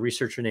a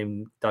researcher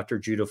named Dr.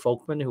 Judah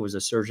Folkman, who was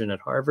a surgeon at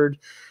Harvard.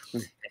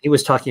 Mm. He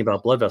was talking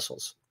about blood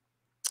vessels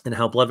and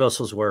how blood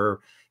vessels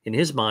were, in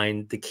his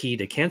mind, the key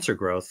to cancer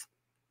growth.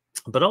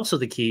 but also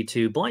the key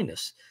to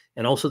blindness,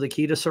 and also the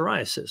key to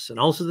psoriasis, and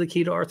also the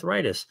key to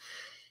arthritis.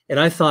 And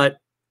I thought,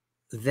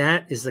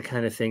 that is the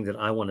kind of thing that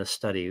I want to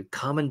study,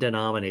 common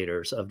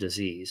denominators of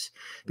disease.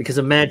 Because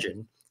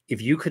imagine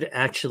if you could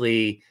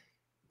actually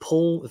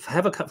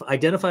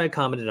identify a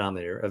common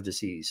denominator of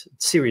disease,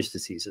 serious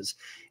diseases,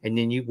 and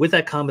then with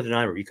that common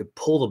denominator, you could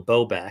pull the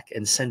bow back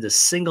and send a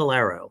single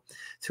arrow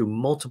through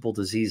multiple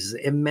diseases.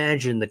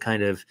 Imagine the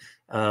kind of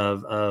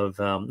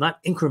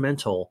not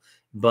incremental,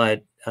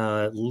 but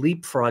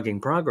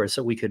leapfrogging progress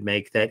that we could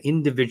make that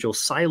individual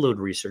siloed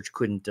research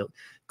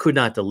could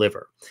not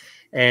deliver.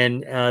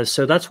 And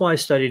so that's why I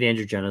studied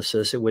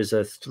angiogenesis. It was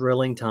a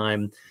thrilling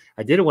time.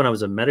 I did it when I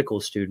was a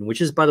medical student,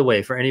 which is, by the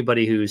way, for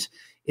anybody who's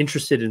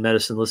interested in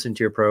medicine, listening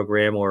to your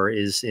program, or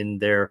is in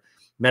their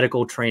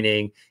medical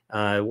training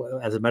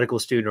as a medical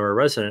student or a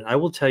resident, I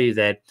will tell you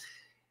that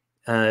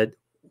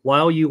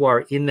while you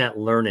are in that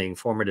learning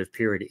formative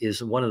period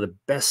is one of the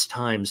best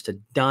times to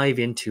dive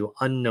into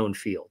unknown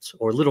fields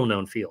or little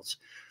known fields,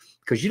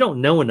 because you don't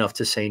know enough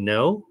to say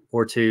no,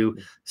 or to,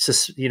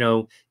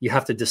 you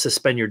have to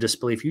suspend your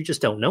disbelief. You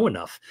just don't know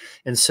enough.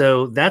 And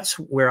so that's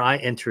where I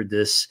entered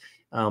this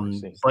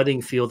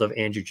budding field of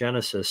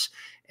angiogenesis.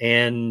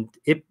 And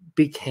it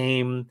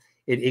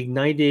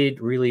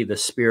ignited really the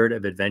spirit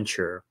of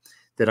adventure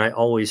that I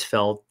always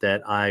felt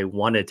that I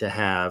wanted to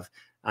have.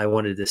 I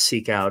wanted to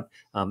seek out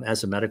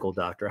as a medical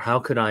doctor. How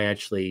could I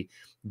actually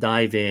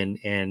dive in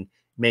and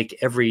make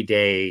every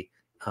day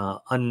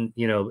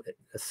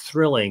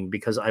thrilling,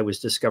 because I was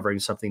discovering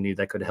something new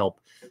that could help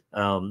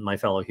my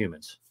fellow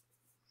humans.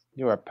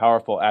 You're a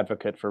powerful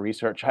advocate for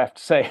research, I have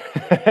to say.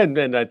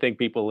 and I think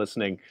people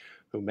listening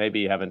who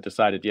maybe haven't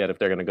decided yet if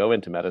they're going to go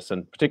into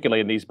medicine, particularly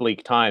in these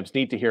bleak times,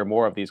 need to hear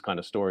more of these kind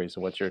of stories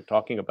and what you're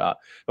talking about.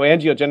 Well,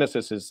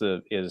 angiogenesis is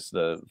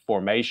the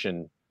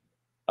formation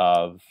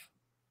of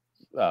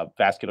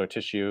vascular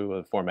tissue,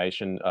 the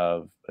formation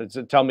of.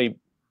 So tell me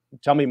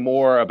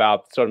more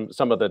about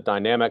some of the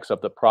dynamics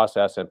of the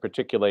process, and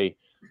particularly,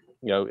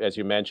 as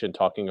you mentioned,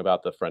 talking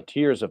about the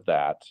frontiers of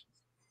that.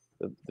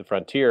 The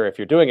frontier, if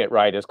you're doing it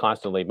right, is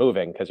constantly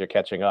moving because you're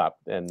catching up.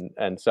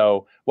 And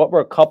so what were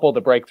a couple of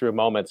the breakthrough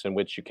moments in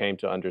which you came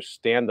to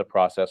understand the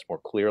process more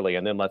clearly?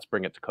 And then let's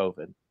bring it to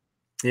COVID.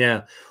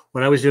 Yeah.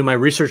 When I was doing my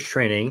research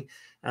training,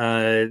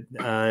 what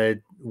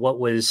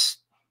was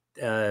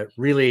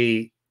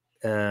really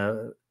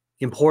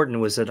important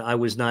was that I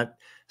was not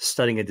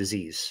studying a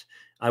disease.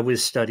 I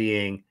was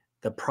studying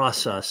the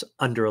process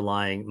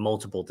underlying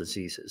multiple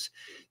diseases.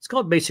 It's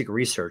called basic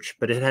research,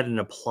 but it had an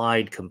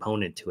applied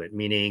component to it,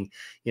 meaning,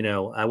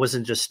 I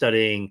wasn't just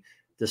studying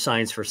the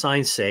science for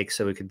science sake,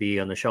 so it could be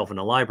on the shelf in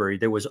a library.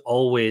 There was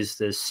always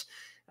this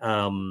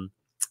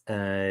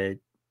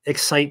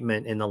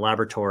excitement in the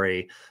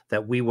laboratory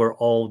that we were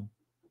all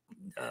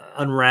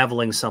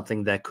unraveling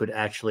something that could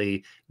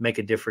actually make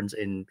a difference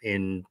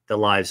in the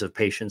lives of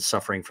patients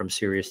suffering from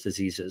serious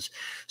diseases.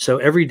 So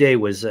every day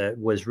was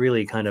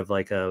really kind of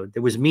like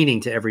there was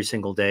meaning to every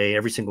single day,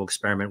 every single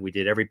experiment we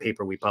did, every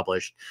paper we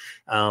published.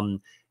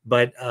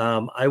 But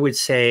I would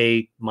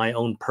say my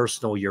own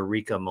personal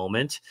eureka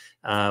moment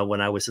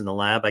when I was in the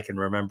lab, I can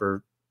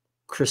remember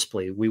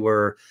crisply. We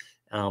were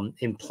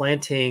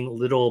implanting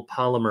little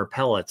polymer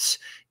pellets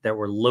that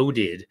were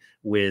loaded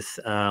with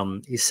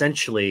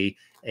essentially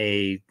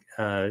an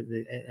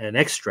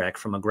extract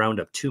from a ground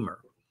up tumor.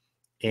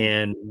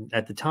 And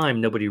at the time,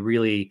 nobody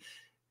really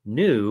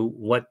knew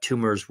what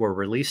tumors were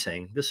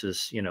releasing. This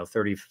is,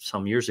 30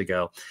 some years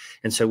ago.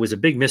 And so it was a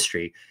big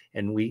mystery.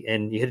 And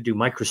you had to do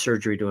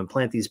microsurgery to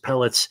implant these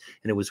pellets.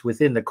 And it was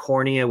within the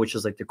cornea, which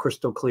is like the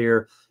crystal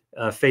clear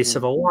face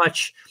of a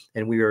watch.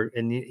 And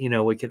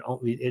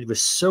it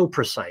was so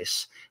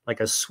precise,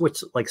 like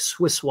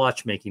Swiss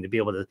watchmaking, to be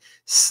able to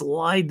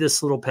slide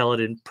this little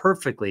pellet in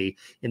perfectly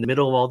in the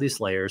middle of all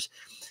these layers.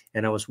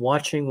 And I was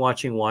watching,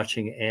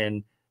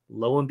 and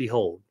lo and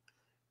behold,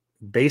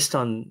 based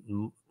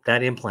on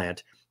that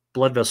implant,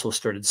 blood vessels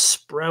started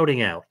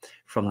sprouting out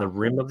from the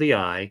rim of the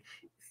eye,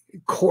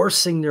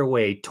 coursing their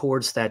way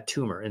towards that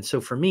tumor. And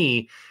so for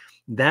me,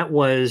 that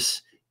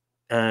was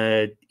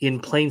in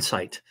plain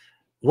sight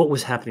what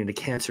was happening to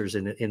cancers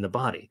in the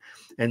body.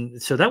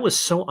 And so that was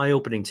so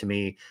eye-opening to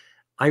me.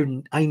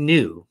 I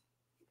knew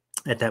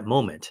at that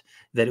moment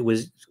that it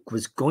was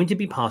going to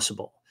be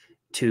possible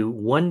to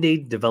one day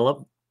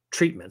develop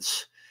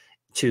treatments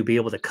to be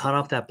able to cut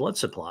off that blood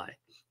supply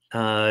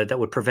that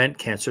would prevent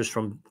cancers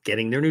from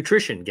getting their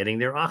nutrition, getting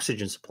their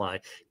oxygen supply,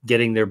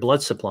 getting their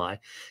blood supply.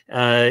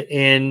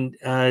 And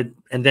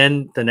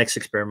then the next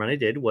experiment I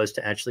did was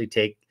to actually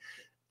take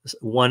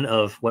one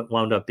of what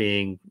wound up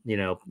being,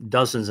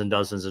 dozens and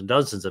dozens and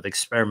dozens of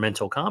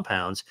experimental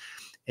compounds,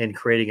 and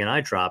creating an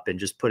eye drop and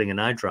just putting an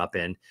eye drop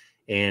in.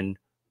 And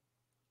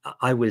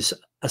I was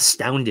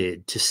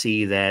astounded to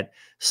see that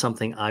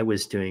something I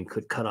was doing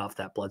could cut off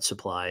that blood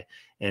supply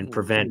and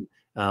prevent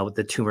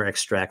the tumor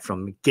extract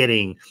from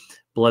getting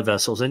blood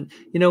vessels. And,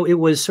 it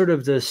was sort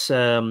of this,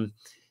 it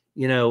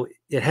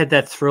had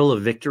that thrill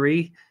of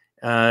victory,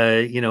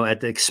 at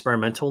the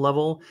experimental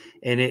level.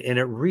 And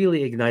it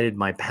really ignited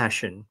my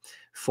passion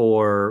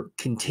for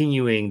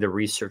continuing the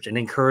research and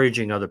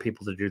encouraging other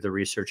people to do the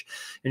research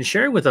and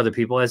sharing with other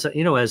people, as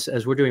you know,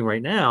 as we're doing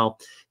right now,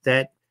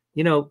 that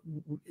you know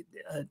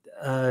uh,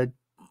 uh,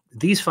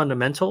 these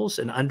fundamentals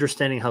and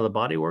understanding how the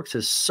body works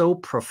is so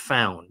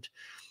profound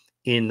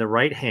in the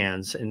right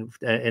hands, and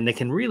they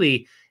can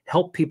really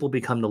help people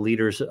become the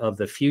leaders of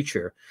the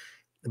future.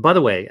 By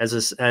the way,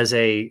 as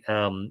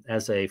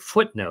a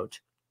footnote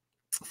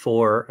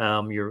for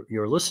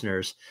your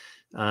listeners,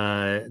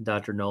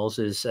 Dr. Knowles,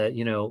 is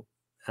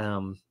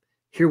um,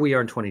 here we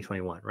are in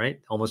 2021, right?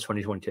 Almost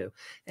 2022,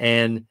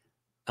 and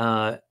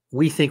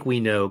we think we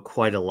know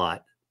quite a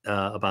lot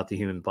about the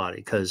human body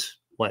because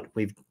what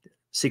we've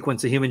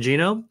sequenced the human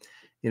genome.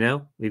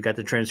 We've got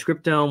the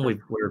transcriptome.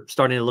 We're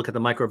starting to look at the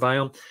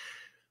microbiome.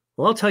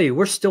 Well, I'll tell you,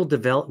 we're still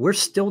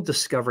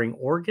discovering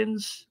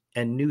organs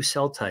and new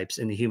cell types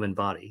in the human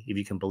body, if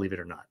you can believe it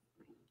or not.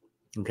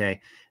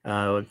 Okay.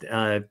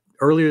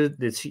 Earlier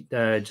this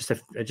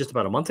just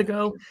about a month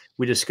ago,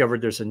 we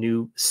discovered there's a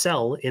new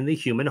cell in the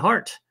human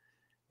heart,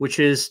 which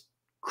is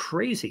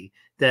crazy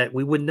that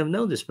we wouldn't have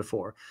known this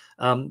before.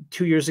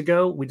 2 years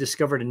ago, we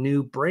discovered a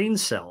new brain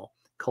cell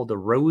called the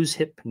rose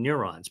hip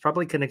neurons,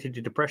 probably connected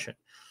to depression.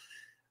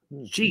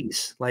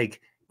 Geez,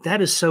 like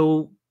that is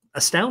so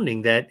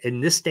astounding that in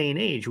this day and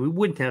age, we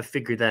wouldn't have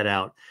figured that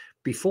out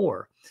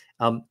before.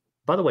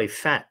 By the way,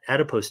 fat,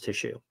 adipose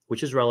tissue,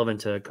 which is relevant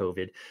to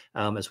COVID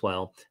as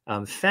well.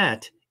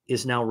 Fat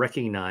is now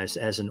recognized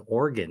as an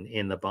organ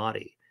in the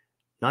body,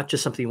 not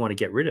just something you want to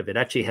get rid of. It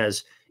actually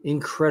has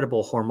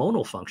incredible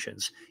hormonal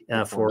functions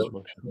for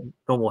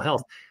normal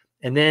health.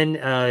 And then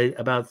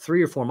about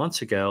 3 or 4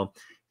 months ago,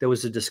 there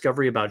was a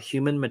discovery about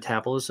human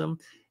metabolism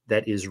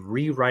that is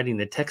rewriting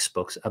the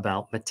textbooks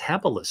about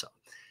metabolism.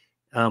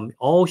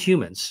 All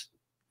humans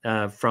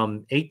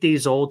from 8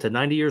 days old to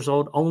 90 years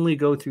old only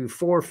go through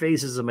 4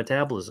 phases of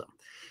metabolism.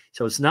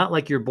 So it's not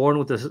like you're born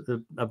with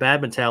a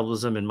bad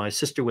metabolism and my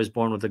sister was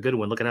born with a good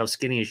one. Look at how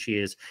skinny she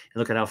is and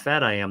look at how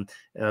fat I am.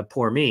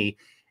 Poor me.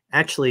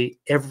 Actually,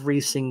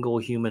 every single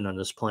human on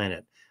this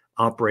planet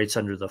operates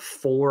under the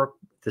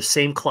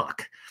same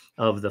clock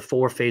of the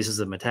 4 phases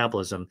of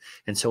metabolism.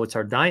 And so it's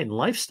our diet and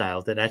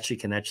lifestyle that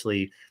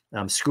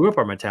can screw up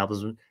our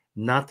metabolism,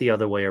 not the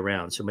other way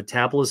around. So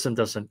metabolism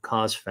doesn't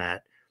cause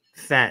fat.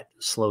 Fat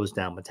slows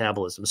down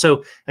metabolism.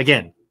 So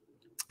again,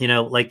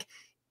 like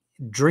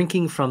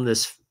drinking from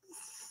this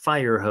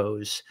fire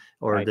hose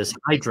or this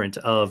hydrant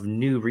of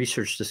new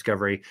research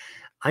discovery,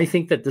 I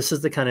think that this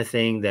is the kind of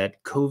thing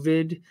that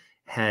COVID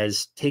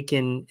has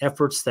taken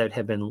efforts that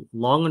have been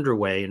long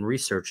underway in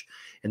research.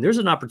 And there's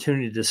an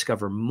opportunity to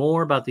discover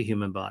more about the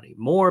human body,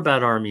 more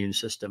about our immune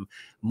system,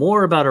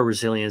 more about our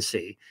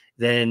resiliency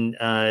than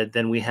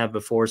we have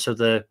before. So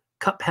the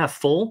cup half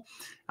full,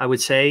 I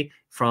would say,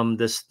 from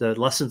the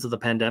lessons of the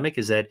pandemic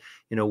is that,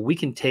 we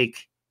can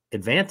take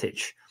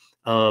advantage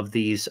of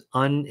these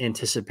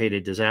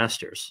unanticipated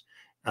disasters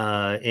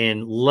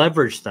and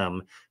leverage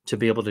them to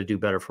be able to do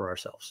better for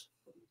ourselves.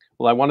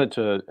 Well, I wanted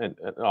to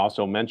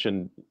also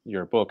mention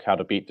your book, How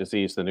to Beat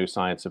Disease, The New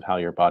Science of How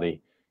Your Body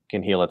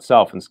Can Heal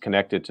Itself, and it's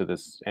connected to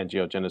this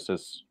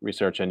angiogenesis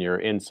research and your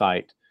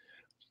insight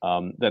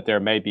that there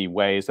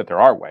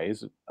are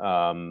ways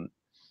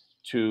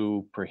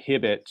to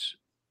prohibit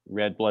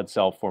red blood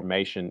cell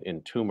formation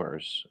in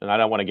tumors. And I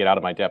don't want to get out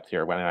of my depth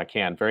here when I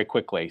can very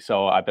quickly,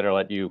 so I better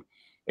let you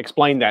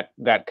explain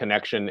that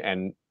connection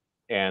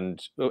and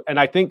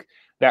I think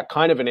that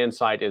kind of an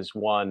insight is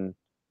one,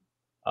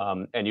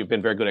 and you've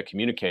been very good at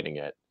communicating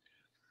it,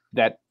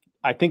 that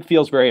I think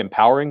feels very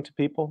empowering to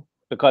people,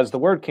 because the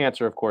word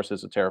cancer, of course,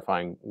 is a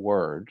terrifying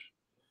word,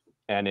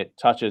 and it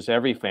touches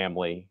every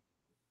family,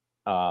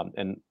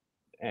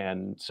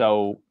 and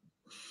so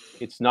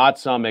it's not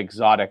some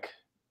exotic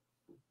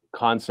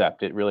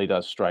concept. It really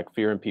does strike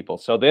fear in people.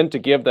 So then to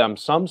give them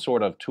some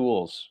sort of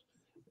tools,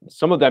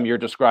 some of them you're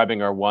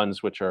describing are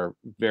ones which are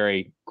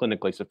very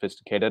clinically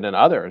sophisticated, and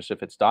others,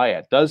 if it's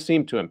diet, does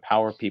seem to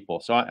empower people.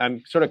 So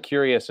I'm sort of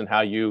curious in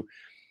how you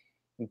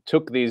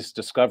took these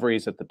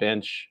discoveries at the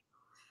bench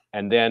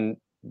and then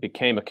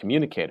became a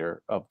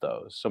communicator of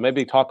those. So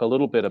maybe talk a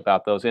little bit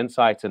about those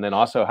insights and then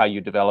also how you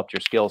developed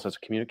your skills as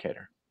a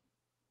communicator.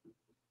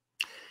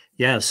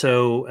 Yeah.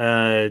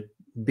 So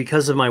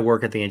because of my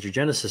work at the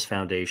Angiogenesis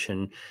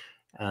Foundation,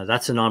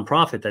 that's a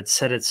nonprofit that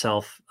set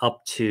itself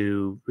up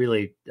to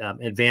really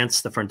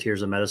advance the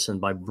frontiers of medicine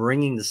by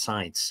bringing the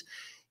science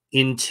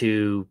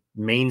into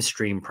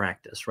mainstream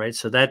practice, right?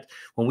 So that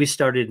when we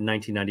started in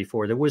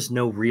 1994, there was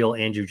no real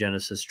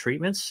angiogenesis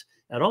treatments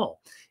at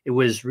all. It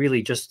was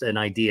really just an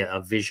idea,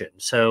 a vision.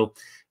 So,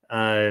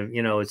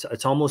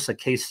 it's almost a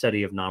case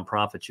study of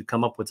nonprofits. You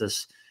come up with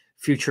this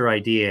future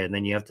idea, and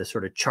then you have to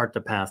sort of chart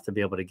the path to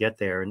be able to get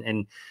there.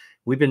 And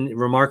we've been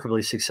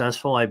remarkably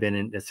successful. I've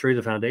been through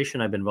the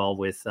foundation. I've been involved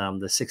with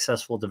the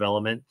successful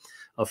development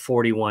of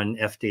 41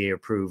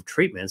 FDA-approved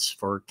treatments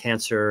for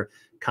cancer,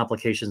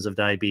 complications of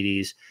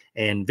diabetes,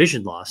 and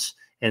vision loss.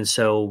 And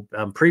so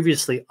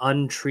previously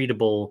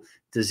untreatable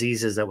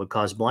diseases that would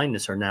cause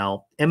blindness are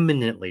now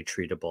eminently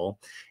treatable,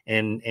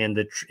 and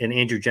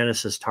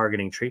angiogenesis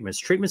targeting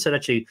treatments that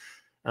actually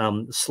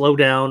slow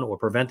down or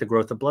prevent the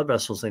growth of blood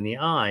vessels in the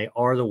eye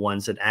are the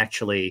ones that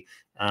actually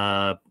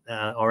are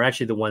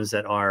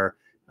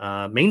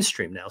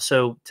mainstream now.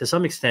 So to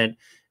some extent,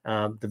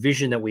 the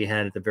vision that we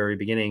had at the very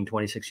beginning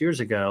 26 years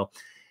ago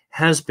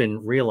has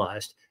been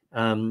realized.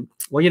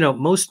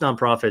 Most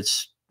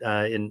nonprofits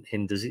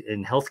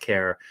in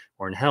healthcare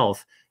or in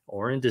health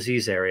or in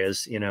disease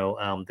areas,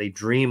 they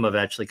dream of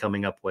actually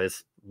coming up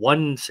with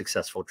one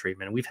successful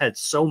treatment. And we've had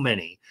so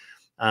many.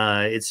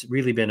 It's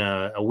really been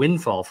a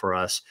windfall for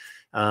us.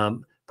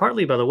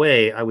 Partly, by the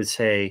way, I would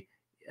say,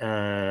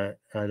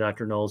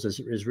 Dr. Knowles,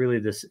 is really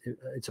this.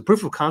 It's a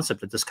proof of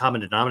concept that this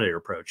common denominator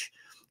approach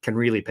can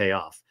really pay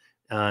off.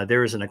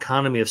 There is an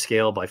economy of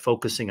scale by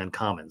focusing on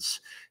commons.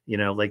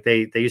 Like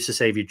they used to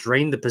say, if you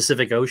drain the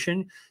Pacific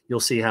Ocean, you'll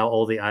see how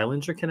all the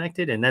islands are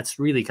connected. And that's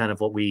really kind of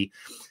what we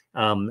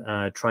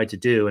try to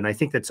do. And I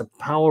think that's a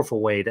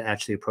powerful way to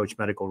actually approach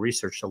medical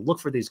research, to look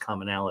for these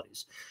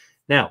commonalities.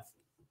 Now,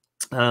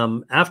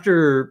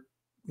 after,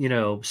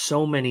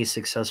 so many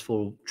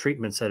successful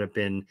treatments that have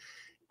been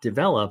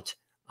developed,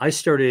 I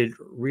started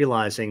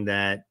realizing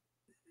that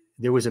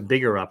there was a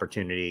bigger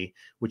opportunity,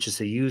 which is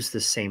to use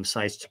the same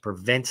sites to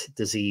prevent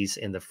disease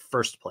in the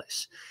first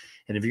place.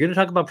 And if you're going to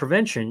talk about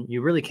prevention,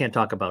 you really can't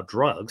talk about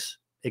drugs,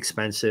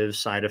 expensive,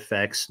 side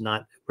effects,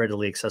 not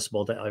readily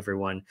accessible to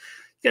everyone.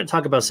 You got to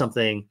talk about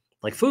something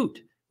like food,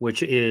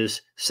 which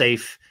is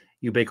safe,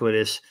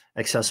 ubiquitous,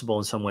 accessible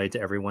in some way to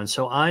everyone.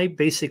 So I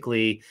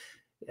basically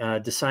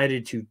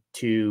decided to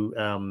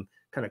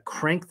kind of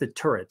crank the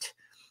turret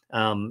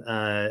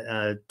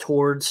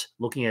towards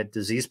looking at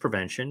disease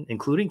prevention,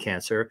 including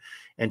cancer,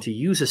 and to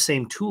use the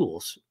same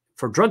tools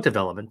for drug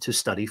development to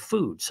study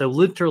food. So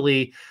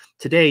literally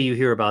today you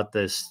hear about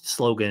this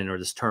slogan or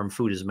this term,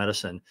 food is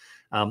medicine.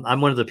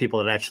 I'm one of the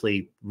people that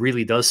actually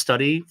really does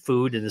study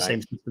food in the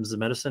same systems of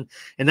medicine.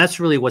 And that's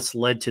really what's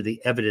led to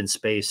the evidence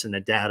base and the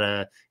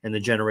data and the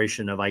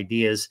generation of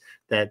ideas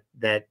that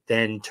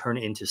then turn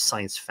into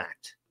science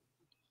fact.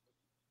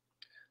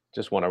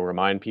 Just want to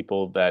remind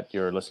people that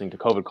you're listening to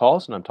COVID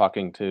Calls, and I'm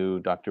talking to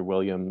Dr.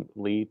 William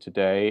Lee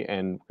today.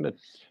 And I'm going to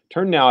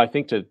turn now, I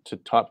think, to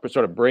talk,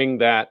 sort of bring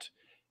that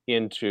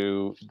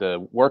into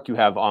the work you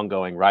have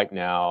ongoing right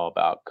now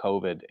about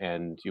COVID.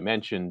 And you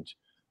mentioned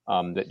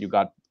that you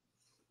got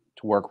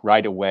to work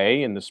right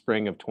away in the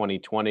spring of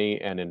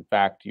 2020. And in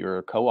fact, you're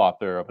a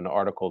co-author of an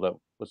article that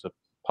was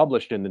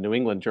published in the New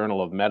England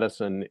Journal of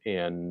Medicine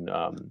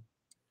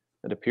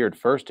that appeared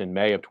first in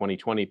May of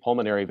 2020,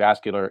 Pulmonary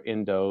Vascular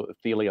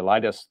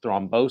Endothelialitis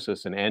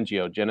Thrombosis and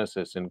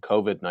Angiogenesis in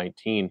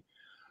COVID-19.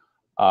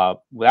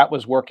 That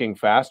was working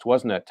fast,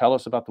 wasn't it? Tell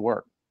us about the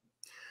work.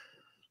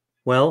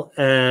 Well,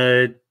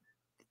 there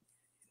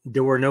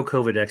were no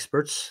COVID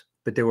experts,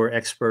 but there were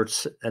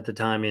experts at the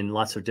time in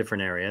lots of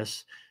different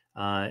areas.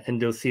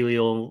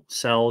 Endothelial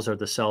cells are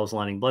the cells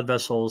lining blood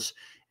vessels,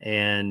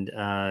 and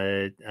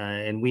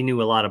we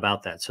knew a lot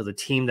about that. So the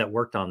team that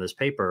worked on this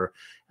paper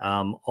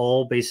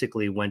all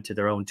basically went to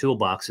their own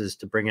toolboxes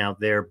to bring out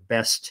their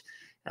best,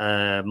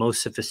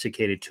 most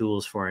sophisticated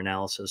tools for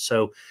analysis.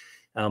 So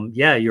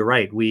yeah, you're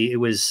right. It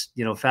was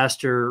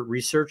faster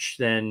research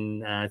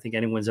than I think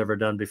anyone's ever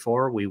done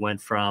before. We went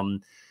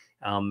from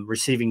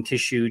receiving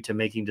tissue to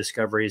making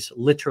discoveries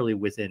literally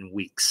within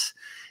weeks.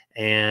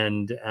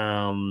 And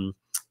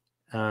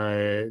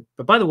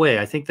but by the way,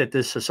 I think that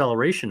this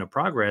acceleration of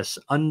progress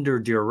under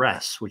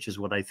duress, which is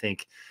what I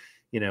think,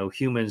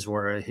 human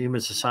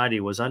society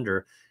was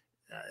under,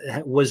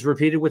 was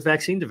repeated with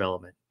vaccine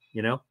development,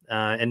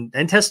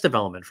 and test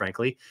development.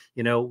 Frankly,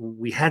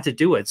 we had to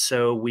do it.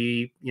 So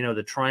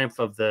the triumph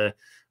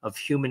of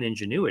human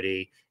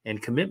ingenuity and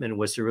commitment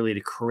was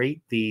to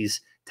create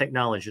these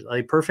technologies. Are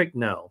they perfect?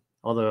 No.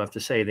 Although I have to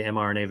say the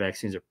mRNA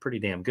vaccines are pretty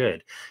damn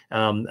good.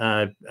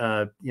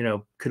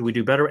 Could we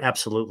do better?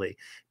 Absolutely.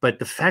 But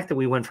the fact that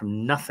we went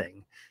from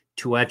nothing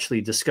to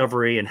actually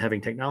discovery and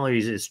having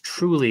technologies is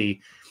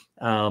truly,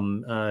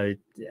 I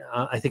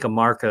think, a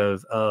mark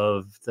of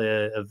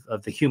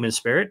the human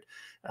spirit,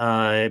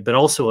 but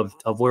also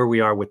of where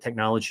we are with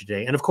technology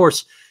today. And of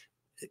course,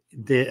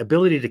 the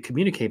ability to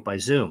communicate by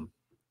Zoom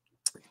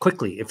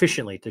quickly,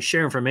 efficiently, to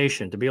share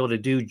information, to be able to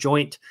do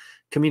joint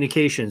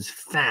communications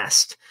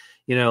fast.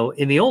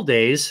 In the old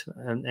days,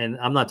 and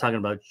I'm not talking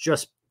about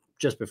just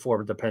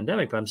before the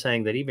pandemic, but I'm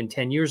saying that even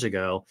 10 years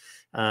ago,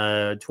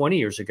 20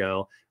 years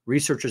ago,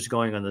 researchers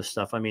going on this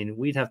stuff, I mean,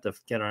 we'd have to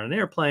get on an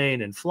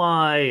airplane and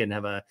fly and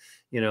have a,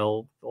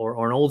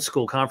 or an old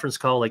school conference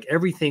call. Like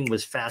everything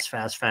was fast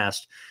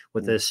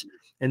with this.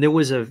 And there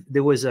was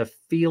a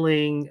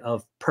feeling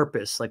of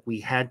purpose, like we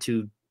had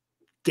to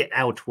get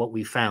out what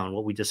we found,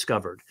 what we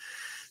discovered.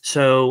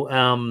 So,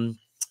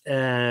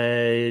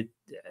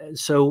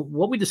 so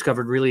what we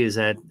discovered really is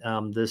that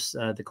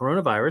the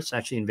coronavirus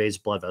actually invades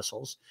blood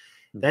vessels.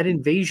 That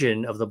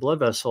invasion of the blood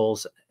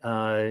vessels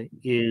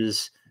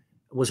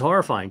was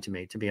horrifying to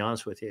me, to be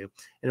honest with you.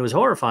 And it was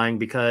horrifying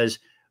because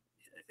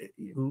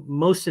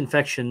most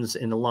infections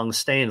in the lung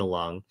stay in the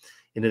lung.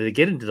 And if they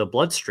get into the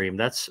bloodstream,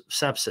 that's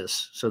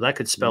sepsis. So that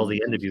could spell the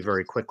end of you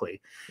very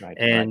quickly. Right,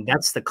 And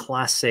that's the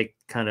classic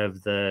kind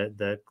of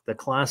the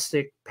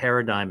classic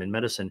paradigm in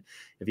medicine.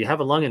 If you have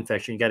a lung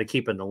infection, you got to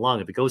keep it in the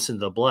lung. If it goes into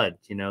the blood,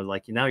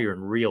 like now you're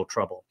in real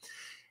trouble.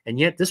 And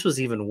yet this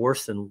was even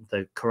worse than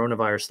the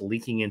coronavirus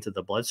leaking into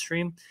the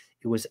bloodstream.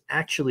 It was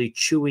actually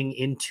chewing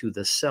into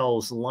the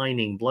cells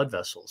lining blood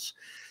vessels.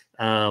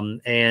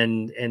 And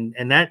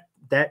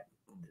that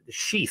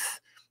sheath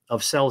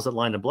of cells that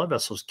line the blood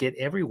vessels get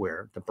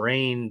everywhere, the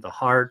brain, the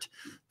heart,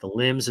 the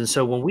limbs. And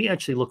so when we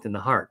actually looked in the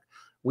heart,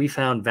 we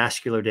found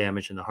vascular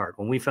damage in the heart.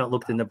 When we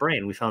looked in the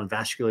brain, we found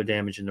vascular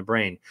damage in the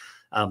brain.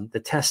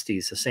 The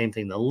testes, the same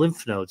thing. The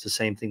lymph nodes, the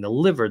same thing. The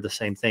liver, the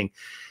same thing.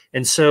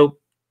 And so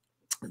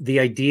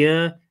the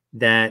idea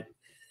that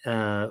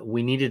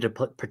we needed to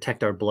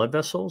protect our blood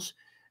vessels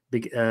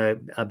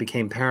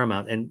became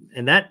paramount.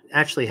 And that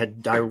actually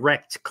had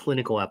direct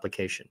clinical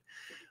application.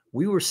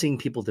 We were seeing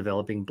people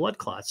developing blood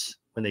clots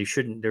when they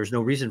shouldn't. There's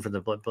no reason for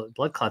the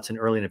blood clots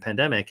early in the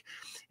pandemic.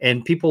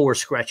 And people were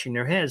scratching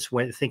their heads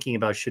when thinking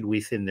about, should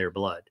we thin their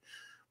blood?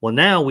 Well,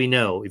 now we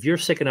know if you're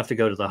sick enough to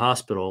go to the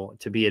hospital,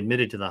 to be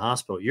admitted to the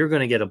hospital, you're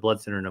going to get a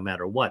blood thinner no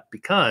matter what,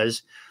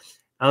 because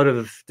out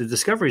of the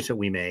discoveries that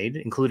we made,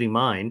 including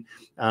mine,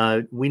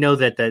 we know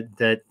that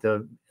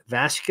the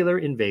vascular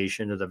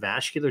invasion or the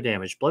vascular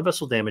damage, blood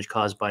vessel damage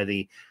caused by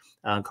the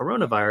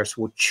coronavirus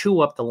will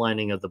chew up the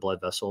lining of the blood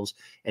vessels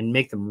and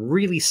make them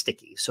really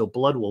sticky. So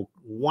blood will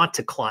want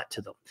to clot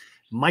to them.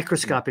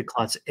 Microscopic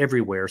clots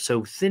everywhere.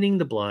 So thinning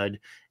the blood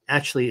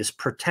actually is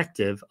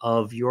protective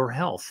of your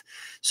health.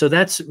 So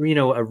that's,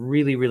 a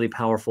really, really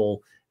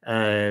powerful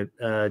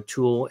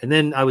tool. And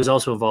then I was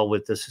also involved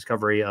with the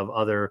discovery of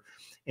other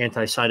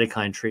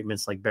anti-cytokine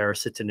treatments like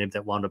baricitinib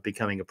that wound up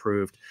becoming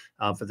approved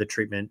for the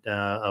treatment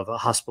of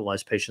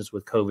hospitalized patients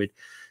with COVID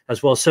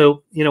as well.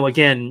 So,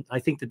 again, I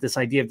think that this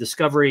idea of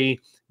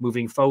discovery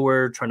moving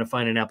forward, trying to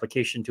find an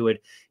application to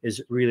it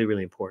is really,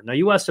 really important. Now,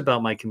 you asked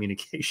about my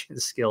communication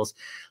skills.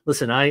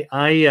 Listen, I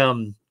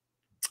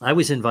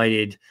was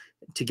invited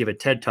to give a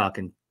TED Talk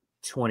in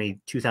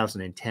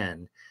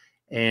 2010.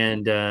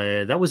 And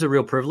that was a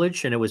real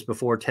privilege. And it was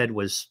before TED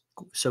was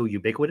so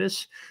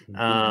ubiquitous.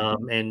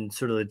 And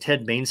sort of the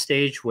TED main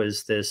stage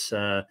was this.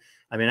 I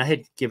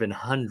had given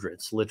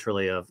hundreds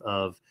literally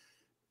of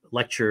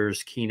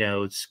lectures,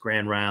 keynotes,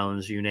 grand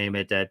rounds, you name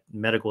it, at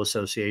medical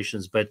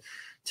associations. But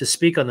to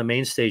speak on the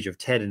main stage of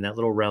TED in that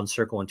little round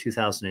circle in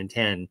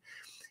 2010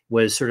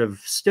 was sort of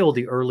still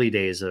the early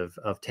days of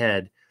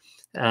TED,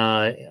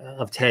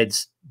 of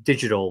TED's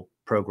digital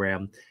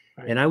program.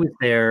 Right. And I was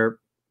there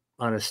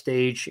on a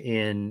stage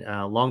in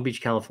Long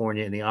Beach,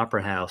 California, in the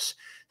Opera House,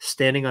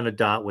 standing on a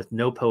dot with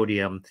no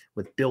podium,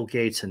 with Bill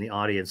Gates in the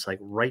audience, like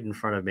right in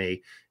front of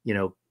me,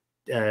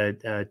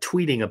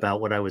 tweeting about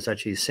what I was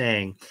actually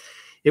saying.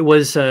 It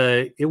was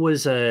a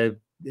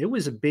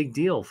big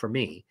deal for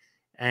me,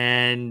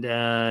 and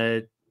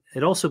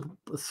it also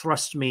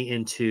thrust me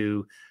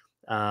into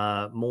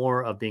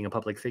more of being a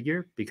public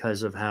figure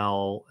because of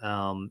how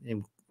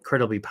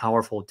incredibly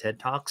powerful TED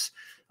Talks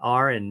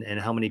are and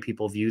how many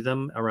people view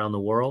them around the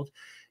world.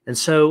 And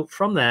so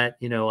from that,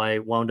 I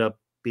wound up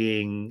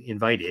being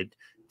invited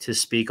to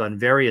speak on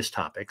various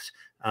topics,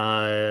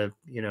 on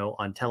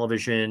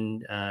television,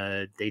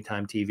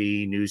 daytime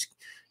TV,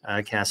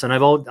 newscasts. And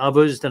I've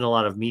always done a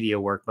lot of media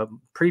work, but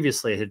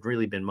previously it had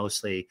really been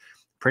mostly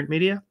print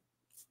media.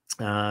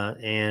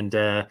 My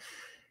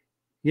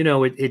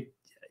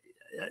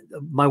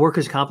work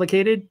is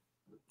complicated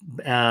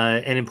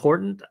and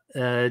important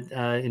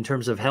in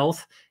terms of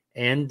health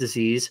and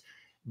disease,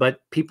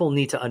 but people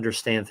need to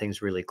understand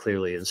things really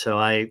clearly. And so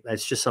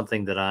it's just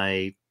something that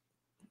I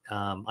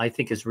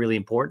think is really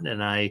important.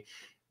 And I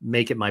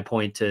make it my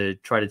point to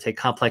try to take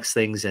complex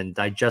things and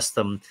digest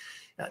them.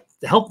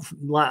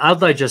 I'll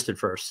digest it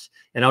first,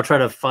 and I'll try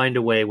to find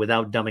a way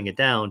without dumbing it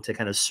down to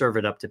kind of serve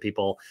it up to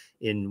people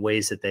in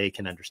ways that they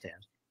can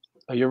understand.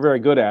 You're very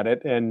good at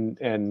it,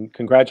 and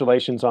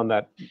congratulations on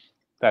that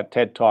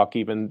TED Talk.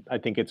 Even I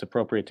think it's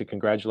appropriate to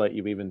congratulate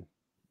you even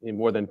in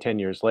more than 10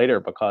 years later,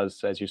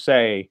 because as you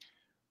say,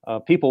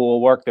 people will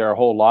work their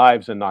whole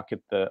lives and not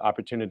get the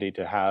opportunity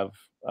to have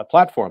a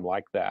platform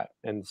like that.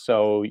 And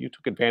so you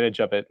took advantage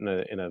of it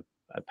in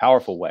a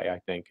powerful way, I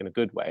think, in a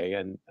good way.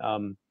 And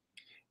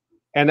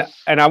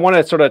I want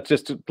to sort of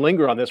just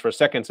linger on this for a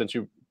second, since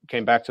you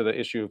came back to the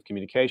issue of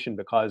communication,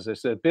 because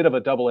there's a bit of a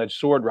double-edged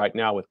sword right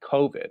now with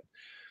COVID,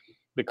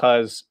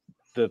 because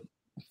the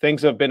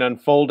things have been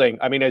unfolding.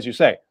 I mean, as you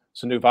say,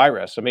 it's a new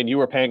virus. I mean, you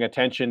were paying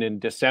attention in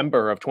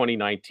December of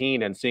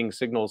 2019 and seeing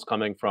signals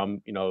coming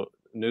from,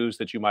 news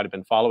that you might have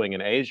been following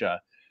in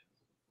Asia,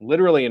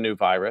 literally a new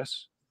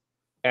virus.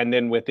 And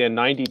then within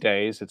 90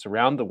 days, it's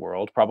around the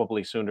world,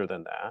 probably sooner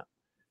than that.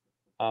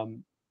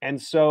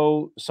 And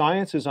so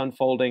science is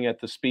unfolding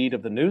at the speed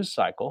of the news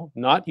cycle,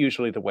 not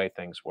usually the way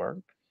things work.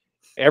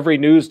 Every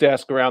news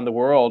desk around the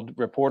world,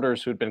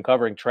 reporters who'd been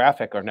covering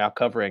traffic are now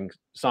covering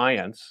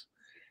science.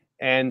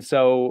 And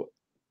so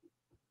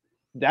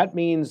that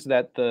means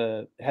that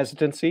the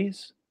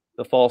hesitancies,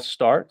 the false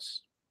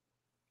starts,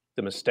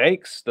 the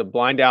mistakes, the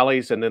blind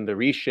alleys, and then the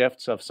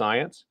reshifts of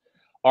science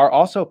are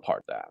also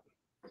part of that.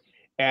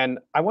 And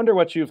I wonder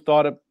what you've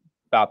thought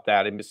about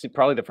that. And it's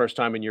probably the first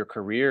time in your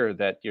career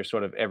that your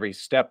sort of every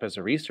step as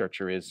a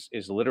researcher is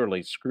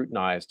literally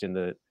scrutinized in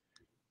the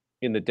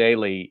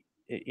daily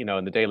in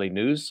the daily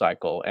news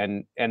cycle.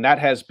 And that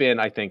has been,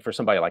 I think, for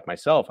somebody like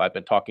myself, I've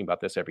been talking about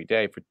this every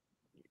day for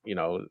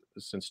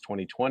since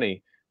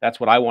 2020. That's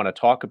what I want to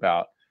talk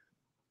about.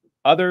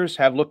 Others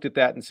have looked at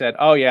that and said,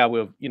 "Oh yeah,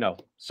 well,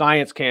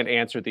 science can't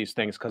answer these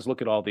things because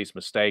look at all these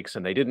mistakes,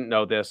 and they didn't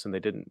know this, and they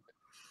didn't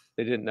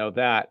know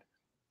that."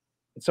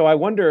 So I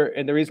wonder,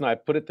 and the reason I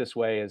put it this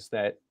way is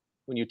that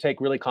when you take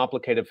really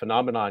complicated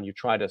phenomena and you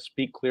try to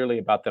speak clearly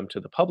about them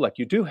to the public,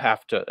 you do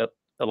have to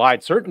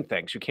elide certain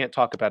things. You can't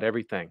talk about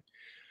everything.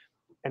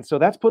 And so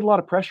that's put a lot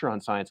of pressure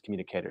on science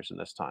communicators in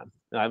this time.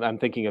 And I'm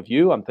thinking of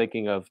you, I'm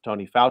thinking of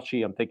Tony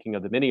Fauci, I'm thinking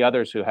of the many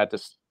others who had to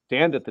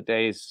stand at the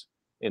days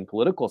in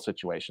political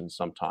situations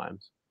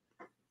sometimes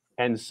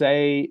and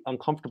say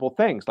uncomfortable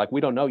things like,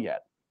 we don't know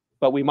yet,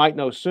 but we might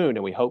know soon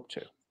and we hope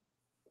to.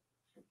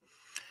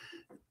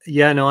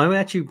 Yeah, no, I'm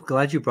actually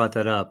glad you brought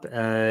that up.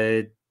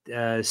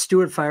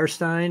 Stuart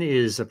Firestein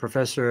is a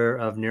professor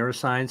of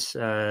neuroscience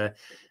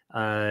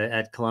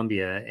at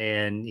Columbia,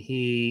 and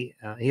he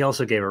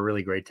also gave a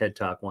really great TED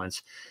talk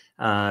once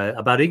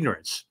about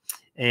ignorance.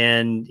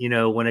 And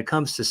when it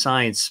comes to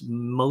science,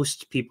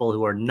 most people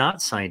who are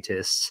not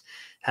scientists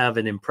have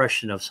an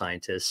impression of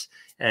scientists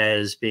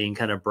as being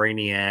kind of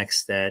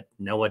brainiacs that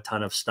know a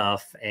ton of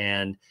stuff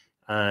and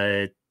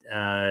kind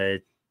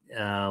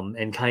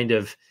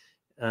of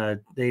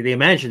they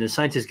imagine that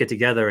scientists get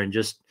together and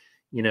just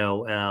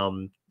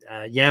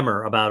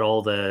yammer about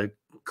all the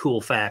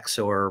cool facts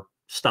or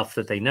stuff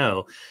that they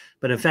know.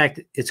 But in fact,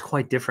 it's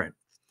quite different.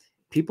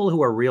 People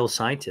who are real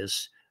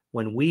scientists,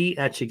 when we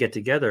actually get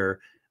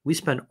together, we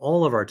spend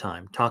all of our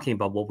time talking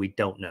about what we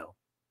don't know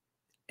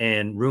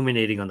and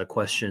ruminating on the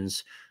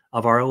questions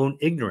of our own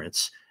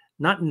ignorance,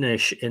 not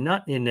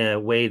in a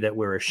way that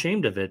we're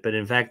ashamed of it, but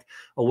in fact,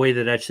 a way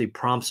that actually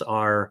prompts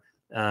our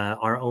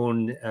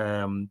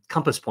own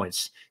compass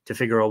points to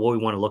figure out what we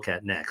want to look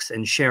at next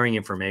and sharing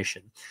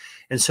information.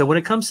 And so when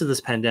it comes to this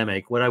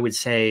pandemic, what I would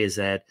say is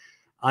that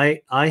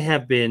I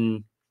have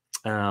been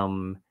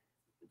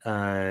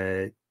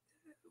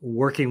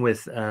working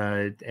with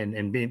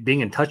and being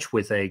in touch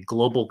with a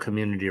global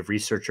community of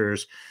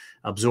researchers,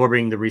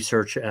 absorbing the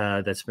research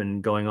that's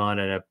been going on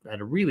at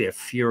a really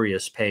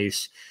furious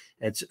pace.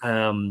 It's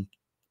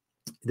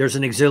there's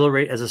an as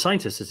a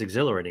scientist, it's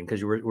exhilarating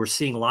because we're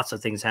seeing lots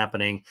of things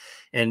happening.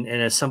 And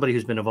as somebody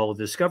who's been involved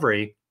with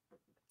discovery,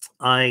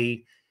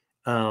 I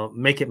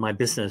make it my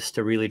business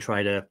to really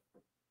try to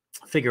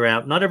figure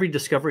out, not every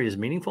discovery is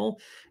meaningful.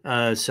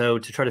 So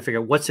to try to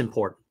figure out what's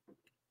important.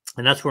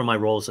 And that's where my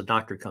role as a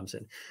doctor comes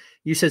in.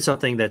 You said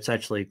something that's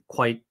actually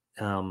quite,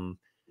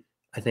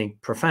 I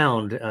think,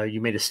 profound.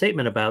 You made a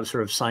statement about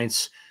sort of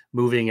science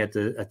moving at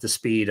the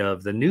speed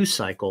of the news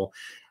cycle.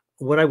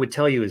 What I would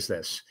tell you is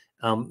this.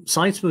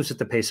 Science moves at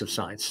the pace of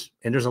science,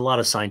 and there's a lot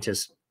of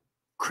scientists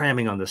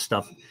cramming on this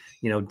stuff,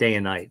 day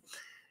and night.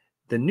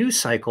 The news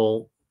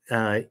cycle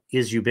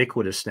is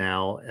ubiquitous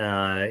now.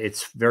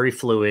 It's very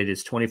fluid.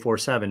 It's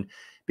 24/7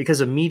 because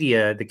of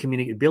media.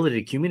 The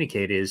ability to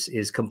communicate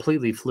is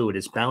completely fluid.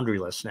 It's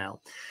boundaryless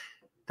now.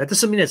 That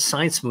doesn't mean that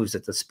science moves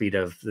at the speed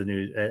of the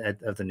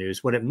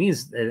news. What it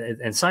means,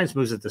 and science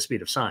moves at the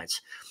speed of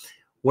science.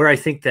 Where I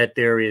think that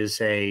there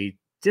is a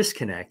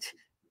disconnect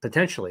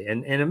potentially,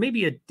 and it may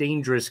be a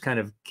dangerous kind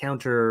of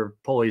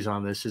counterpoise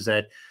on this, is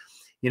that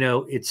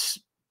it's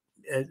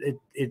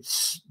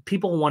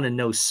people want to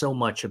know so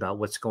much about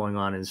what's going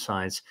on in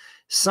science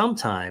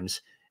sometimes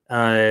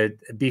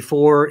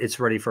before it's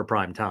ready for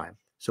prime time.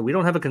 So we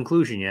don't have a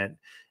conclusion yet.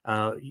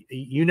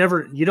 You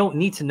don't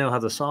need to know how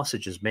the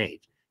sausage is made.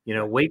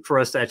 Wait for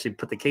us to actually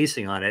put the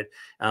casing on it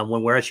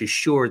when we're actually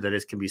sure that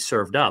it can be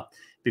served up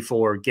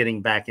before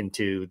getting back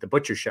into the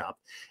butcher shop.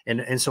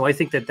 And so I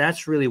think that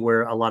that's really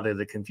where a lot of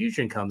the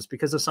confusion comes,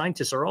 because the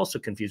scientists are also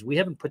confused. We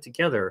haven't put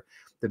together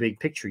the big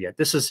picture yet.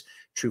 This is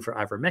true for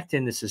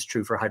ivermectin. This is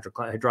true for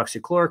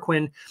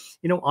hydroxychloroquine.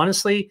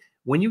 Honestly,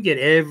 when you get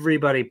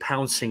everybody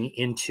pouncing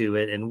into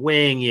it and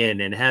weighing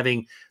in and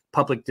having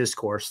public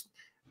discourse,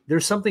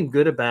 there's something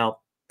good about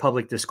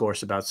public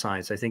discourse about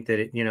science. I think that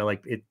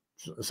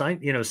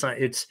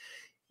it's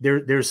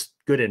there's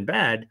good and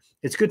bad.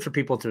 It's good for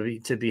people to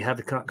have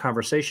a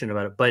conversation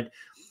about it. But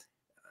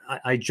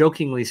I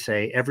jokingly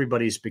say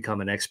everybody's become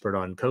an expert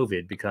on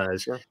COVID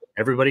because Sure.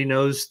 Everybody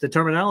knows the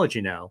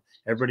terminology now.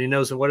 Everybody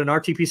knows what an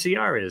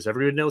RT-PCR is.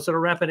 Everybody knows what a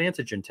rapid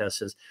antigen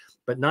test is.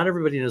 But not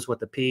everybody knows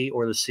what the P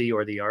or the C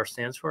or the R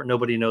stands for. Not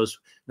everybody knows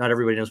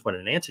what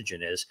an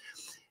antigen is.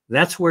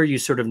 That's where you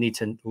sort of need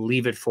to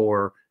leave it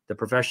for the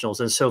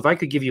professionals. And so if I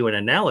could give you an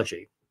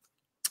analogy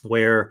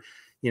where,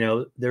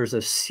 there's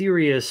a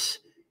serious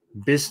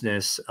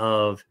business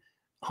of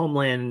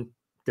homeland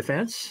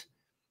defense,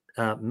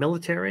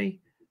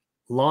 military,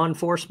 law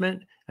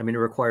enforcement, I mean, it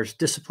requires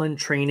discipline,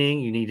 training.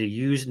 You need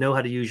to know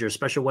how to use your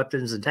special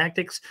weapons and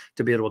tactics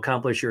to be able to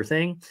accomplish your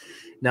thing.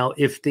 Now,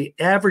 if the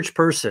average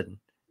person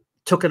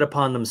took it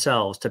upon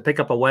themselves to pick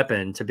up a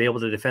weapon to be able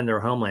to defend their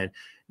homeland,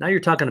 now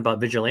you're talking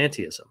about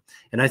vigilantism.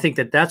 And I think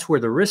that that's where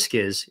the risk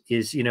is,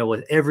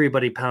 with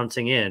everybody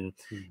pouncing in,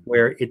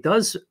 where it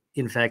does,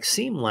 in fact,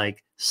 seem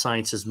like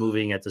science is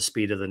moving at the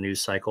speed of the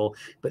news cycle,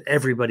 but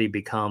everybody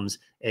becomes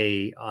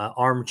a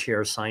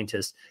armchair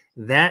scientist.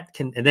 And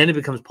then it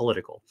becomes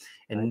political.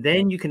 And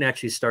then you can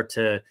actually start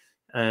to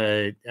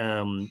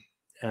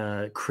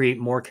create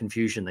more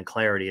confusion than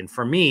clarity. And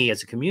for me,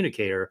 as a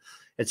communicator,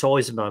 it's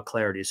always about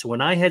clarity. So when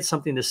I had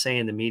something to say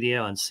in the media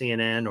on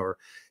CNN or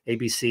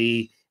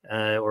ABC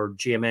or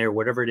GMA or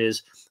whatever it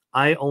is,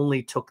 I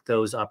only took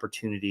those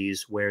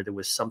opportunities where there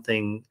was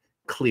something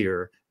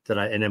clear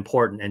and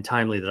important and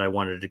timely that I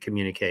wanted to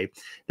communicate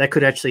that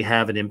could actually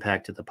have an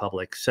impact to the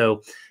public.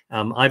 So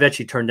I've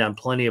actually turned down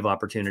plenty of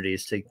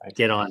opportunities to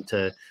get on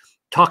to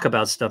talk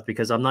about stuff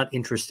because I'm not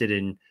interested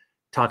in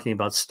talking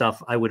about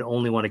stuff. I would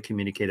only want to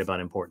communicate about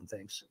important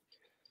things.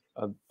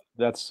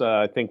 That's,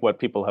 I think, what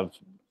people have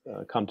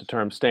come to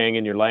terms, staying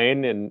in your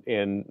lane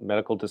in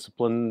medical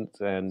disciplines.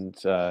 And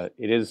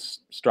it is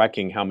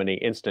striking how many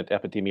instant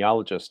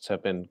epidemiologists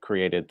have been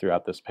created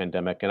throughout this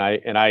pandemic.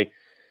 And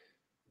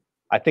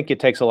I think it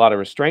takes a lot of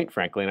restraint,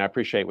 frankly, and I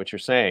appreciate what you're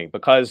saying,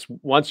 because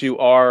once you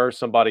are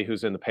somebody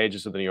who's in the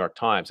pages of the New York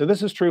Times, and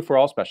this is true for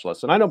all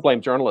specialists, and I don't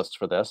blame journalists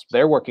for this,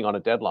 they're working on a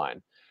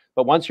deadline.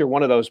 But once you're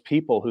one of those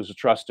people who's a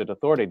trusted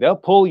authority, they'll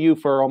pull you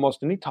for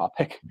almost any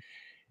topic.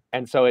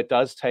 And so it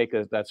does take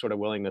that sort of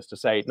willingness to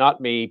say,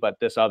 not me, but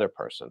this other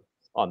person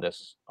on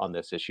this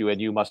issue. And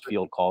you must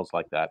field calls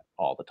like that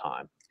all the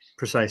time.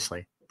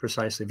 Precisely.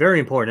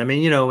 Very important. I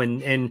mean,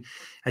 and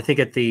I think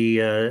at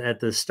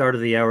the start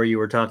of the hour, you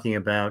were talking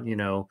about,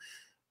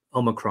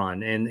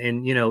 Omicron and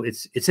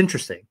it's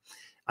interesting.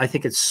 I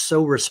think it's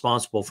so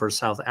responsible for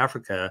South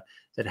Africa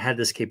that had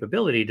this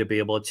capability to be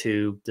able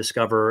to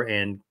discover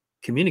and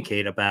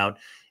communicate about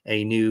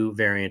a new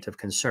variant of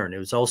concern. It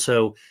was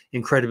also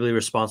incredibly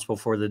responsible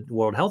for the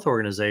World Health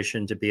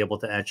Organization to be able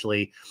to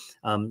actually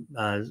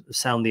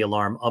sound the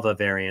alarm of a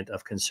variant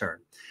of concern.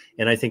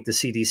 And I think the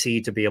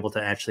CDC to be able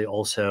to actually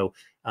also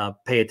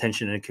pay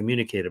attention and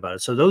communicate about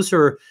it. So those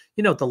are,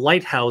 the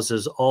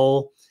lighthouses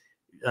all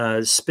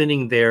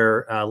spinning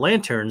their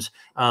lanterns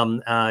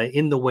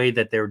in the way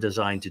that they're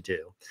designed to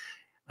do.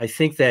 I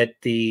think that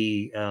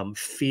the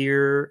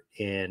fear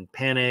and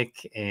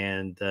panic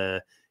and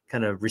the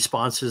kind of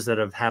responses that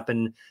have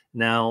happened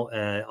now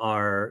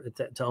are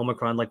to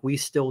Omicron, like we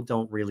still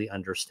don't really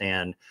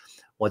understand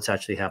what's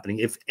actually happening.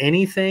 If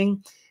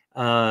anything,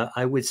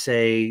 I would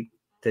say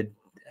that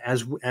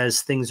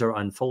as things are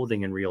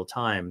unfolding in real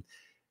time,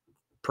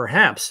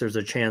 perhaps there's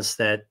a chance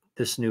that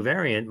this new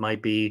variant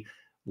might be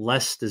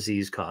less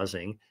disease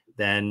causing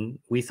than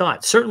we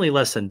thought. Certainly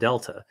less than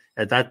Delta.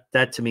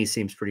 That to me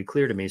seems pretty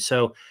clear to me.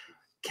 So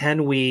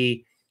can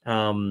we,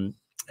 how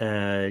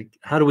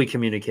do we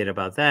communicate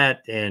about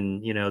that?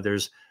 And,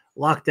 there's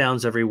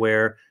lockdowns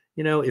everywhere.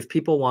 If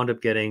people wound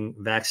up getting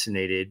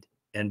vaccinated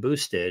and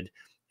boosted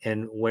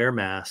and wear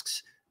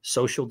masks,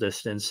 social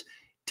distance,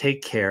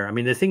 take care. I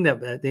mean, the thing that,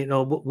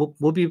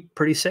 we'll be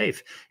pretty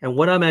safe. And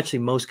what I'm actually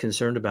most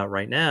concerned about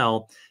right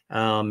now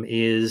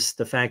is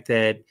the fact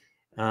that,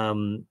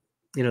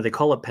 they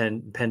call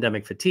it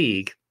pandemic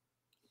fatigue.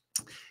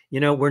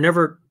 We're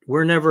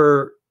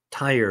never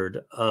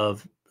tired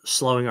of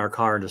slowing our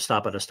car to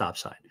stop at a stop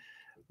sign.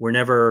 We're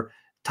never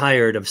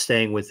tired of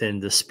staying within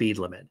the speed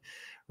limit.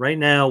 Right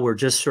now, we're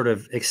just sort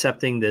of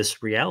accepting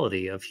this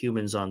reality of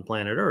humans on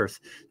planet Earth.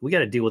 We got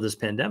to deal with this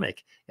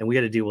pandemic and we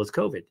got to deal with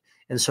COVID.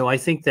 And so I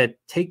think that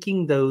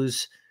taking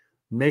those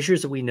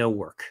measures that we know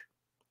work,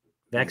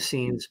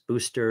 vaccines,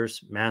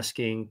 boosters,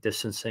 masking,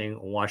 distancing,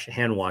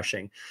 hand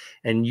washing,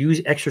 and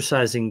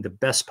exercising the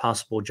best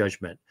possible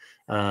judgment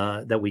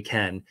that we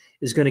can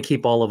is going to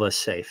keep all of us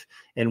safe.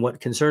 And what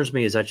concerns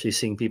me is actually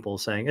seeing people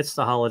saying, it's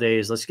the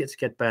holidays, let's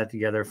get back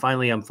together.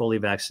 Finally, I'm fully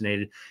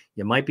vaccinated.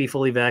 You might be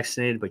fully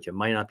vaccinated, but you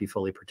might not be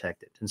fully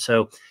protected. And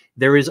so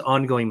there is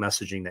ongoing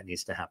messaging that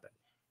needs to happen.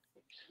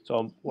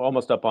 So we're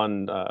almost up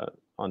on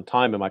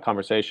time in my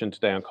conversation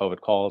today on COVID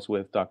calls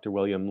with Dr.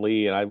 William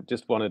Li. And I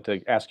just wanted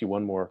to ask you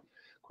one more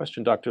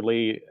question, Dr.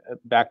 Li,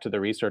 back to the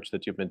research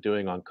that you've been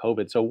doing on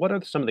COVID. So what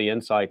are some of the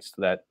insights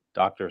that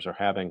doctors are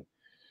having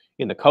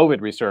in the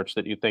COVID research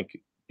that you think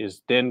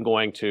is then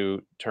going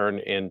to turn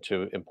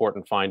into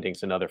important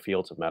findings in other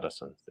fields of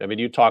medicine? I mean,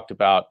 you talked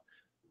about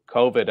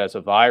COVID as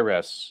a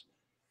virus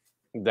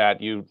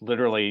that you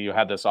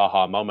had this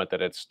aha moment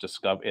that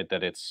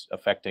it's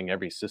affecting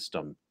every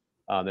system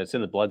that's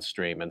in the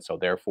bloodstream, and so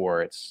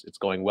therefore it's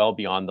going well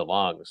beyond the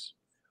lungs.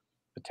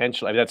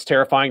 Potentially, I mean, that's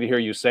terrifying to hear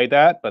you say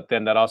that, but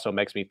then that also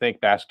makes me think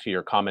back to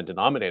your common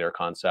denominator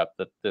concept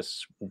that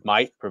this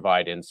might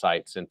provide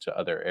insights into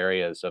other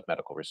areas of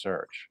medical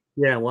research.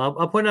 Yeah, well,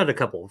 I'll point out a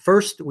couple.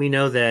 First, we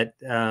know that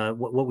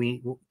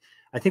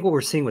I think what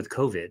we're seeing with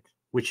COVID,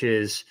 which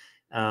is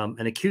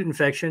An acute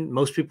infection,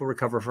 most people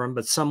recover from,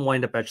 but some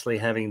wind up actually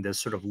having this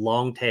sort of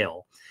long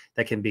tail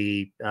that can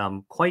be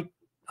quite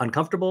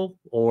uncomfortable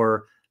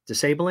or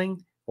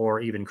disabling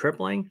or even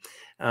crippling.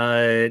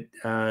 Uh,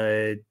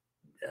 uh,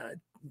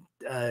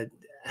 uh,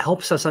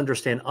 Helps us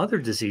understand other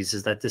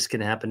diseases that this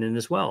can happen in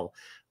as well,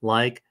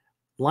 like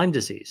Lyme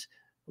disease,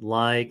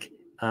 like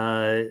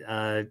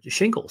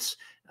shingles,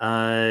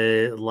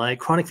 like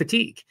chronic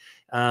fatigue.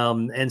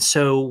 And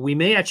so we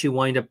may actually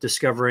wind up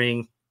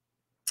discovering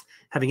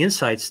having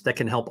insights that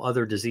can help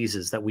other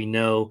diseases that we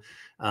know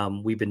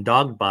we've been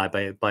dogged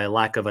by a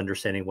lack of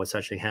understanding what's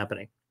actually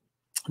happening.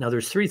 Now,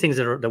 there's three things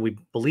that we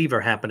believe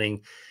are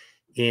happening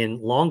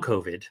in long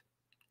COVID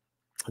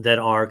that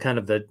are kind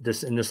of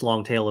this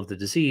long tail of the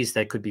disease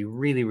that could be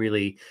really,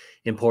 really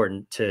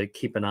important to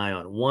keep an eye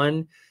on.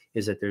 One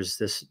is that there's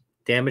this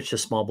damage to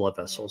small blood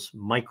vessels,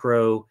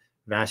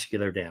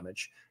 microvascular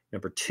damage.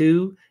 Number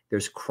two,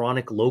 there's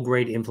chronic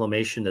low-grade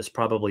inflammation that's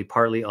probably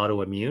partly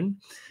autoimmune.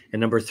 And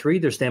number three,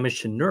 there's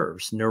damage to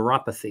nerves,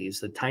 neuropathies,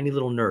 the tiny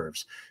little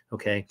nerves.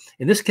 Okay.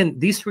 And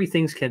these three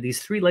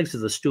legs of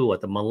the stool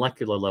at the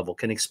molecular level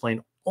can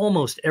explain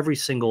almost every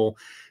single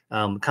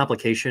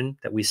complication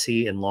that we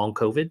see in long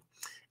COVID.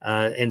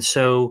 And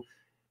so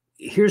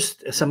here's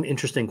some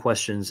interesting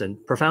questions and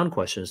profound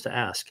questions to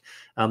ask.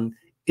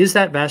 Is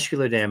that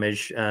vascular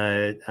damage,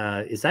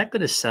 is that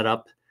going to set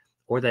up,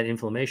 or that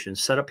inflammation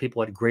set up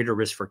people at greater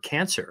risk for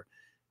cancer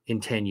in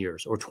 10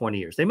 years or 20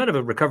 years? They might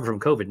have recovered from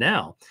COVID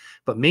now,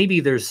 but maybe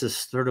there's this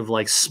sort of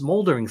like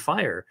smoldering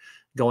fire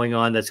going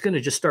on that's going to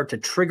just start to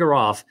trigger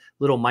off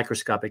little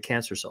microscopic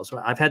cancer cells. So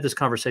I've had this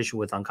conversation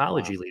with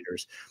oncology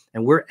leaders,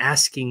 and we're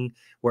asking,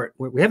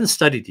 we haven't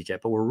studied it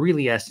yet, but we're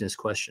really asking this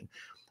question.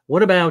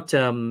 What about,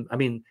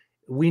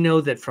 we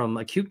know that from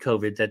acute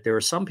COVID that there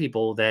are some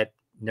people that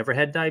never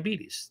had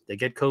diabetes. They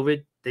get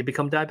COVID, they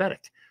become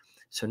diabetic.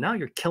 So now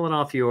you're killing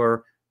off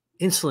your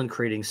insulin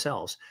creating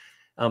cells.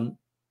 Are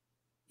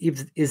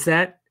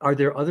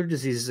there other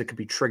diseases that could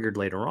be triggered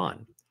later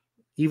on,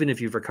 even if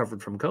you've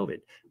recovered from COVID?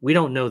 We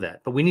don't know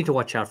that, but we need to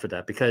watch out for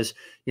that because,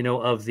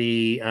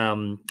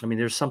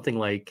 there's something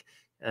like,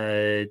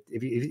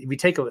 if you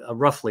take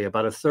roughly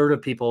about a third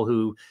of people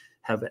who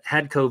have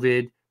had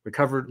COVID,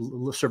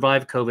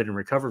 survived COVID and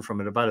recovered from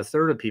it, about a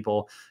third of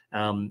people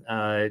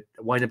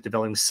wind up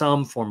developing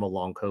some form of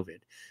long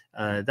COVID.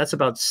 That's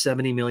about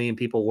 70 million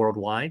people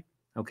worldwide.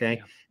 Okay.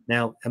 Yeah.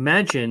 Now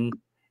imagine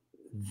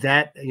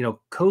that,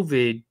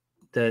 COVID,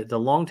 the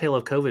long tail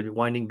of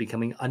COVID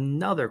becoming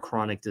another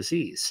chronic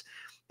disease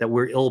that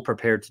we're ill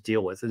prepared to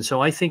deal with. And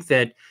so I think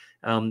that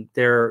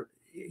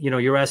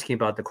you're asking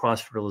about the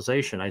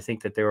cross-fertilization. I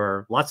think that there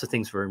are lots of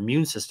things for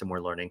immune system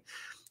we're learning,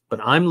 but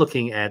I'm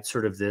looking at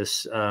sort of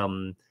this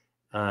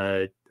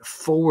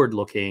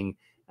forward-looking,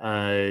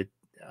 I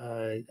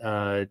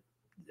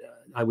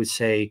would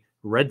say,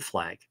 red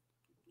flag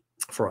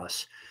for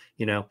us.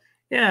 Yeah,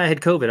 I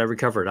had COVID, I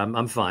recovered,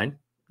 I'm fine.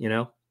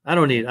 I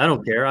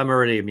don't care. I'm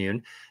already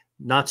immune.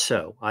 Not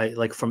so.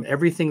 From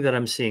everything that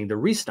I'm seeing, the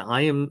reason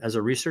I am, as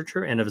a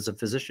researcher and as a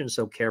physician,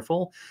 so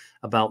careful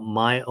about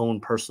my own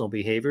personal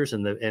behaviors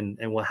and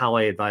how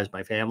I advise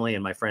my family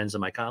and my friends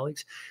and my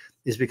colleagues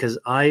is because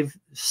I've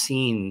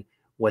seen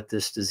what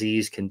this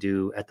disease can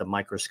do at the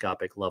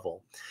microscopic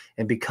level.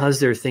 And because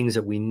there are things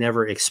that we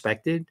never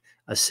expected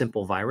a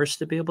simple virus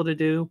to be able to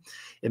do,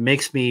 it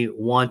makes me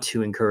want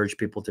to encourage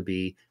people to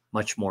be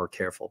much more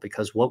careful,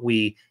 because what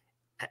we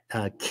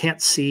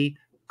can't see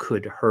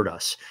could hurt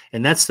us.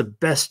 And that's the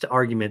best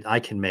argument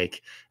I can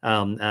make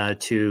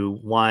to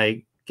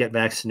why get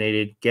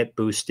vaccinated, get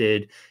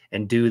boosted,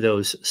 and do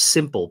those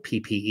simple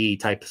PPE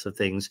types of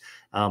things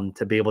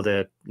to be able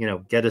to,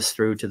 get us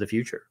through to the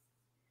future.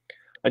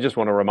 I just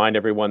want to remind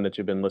everyone that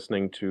you've been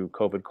listening to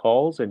COVID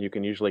Calls, and you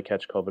can usually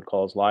catch COVID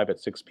Calls live at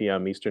 6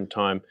 p.m. Eastern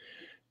Time.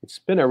 It's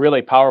been a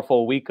really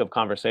powerful week of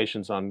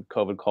conversations on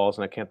COVID Calls,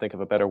 and I can't think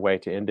of a better way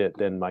to end it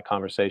than my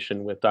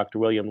conversation with Dr.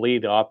 William Li,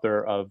 the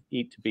author of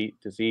Eat to Beat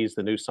Disease,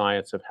 the new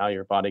science of how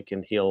your body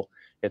can heal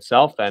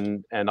itself,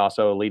 and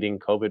also a leading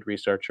COVID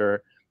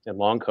researcher and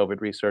long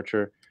COVID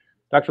researcher.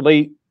 Dr.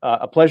 Li,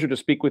 a pleasure to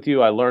speak with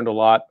you. I learned a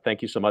lot.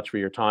 Thank you so much for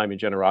your time and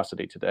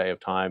generosity today of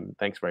time.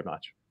 Thanks very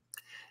much.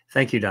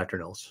 Thank you, Dr.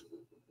 Knowles.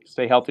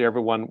 Stay healthy,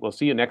 everyone. We'll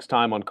see you next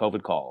time on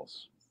COVID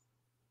Calls.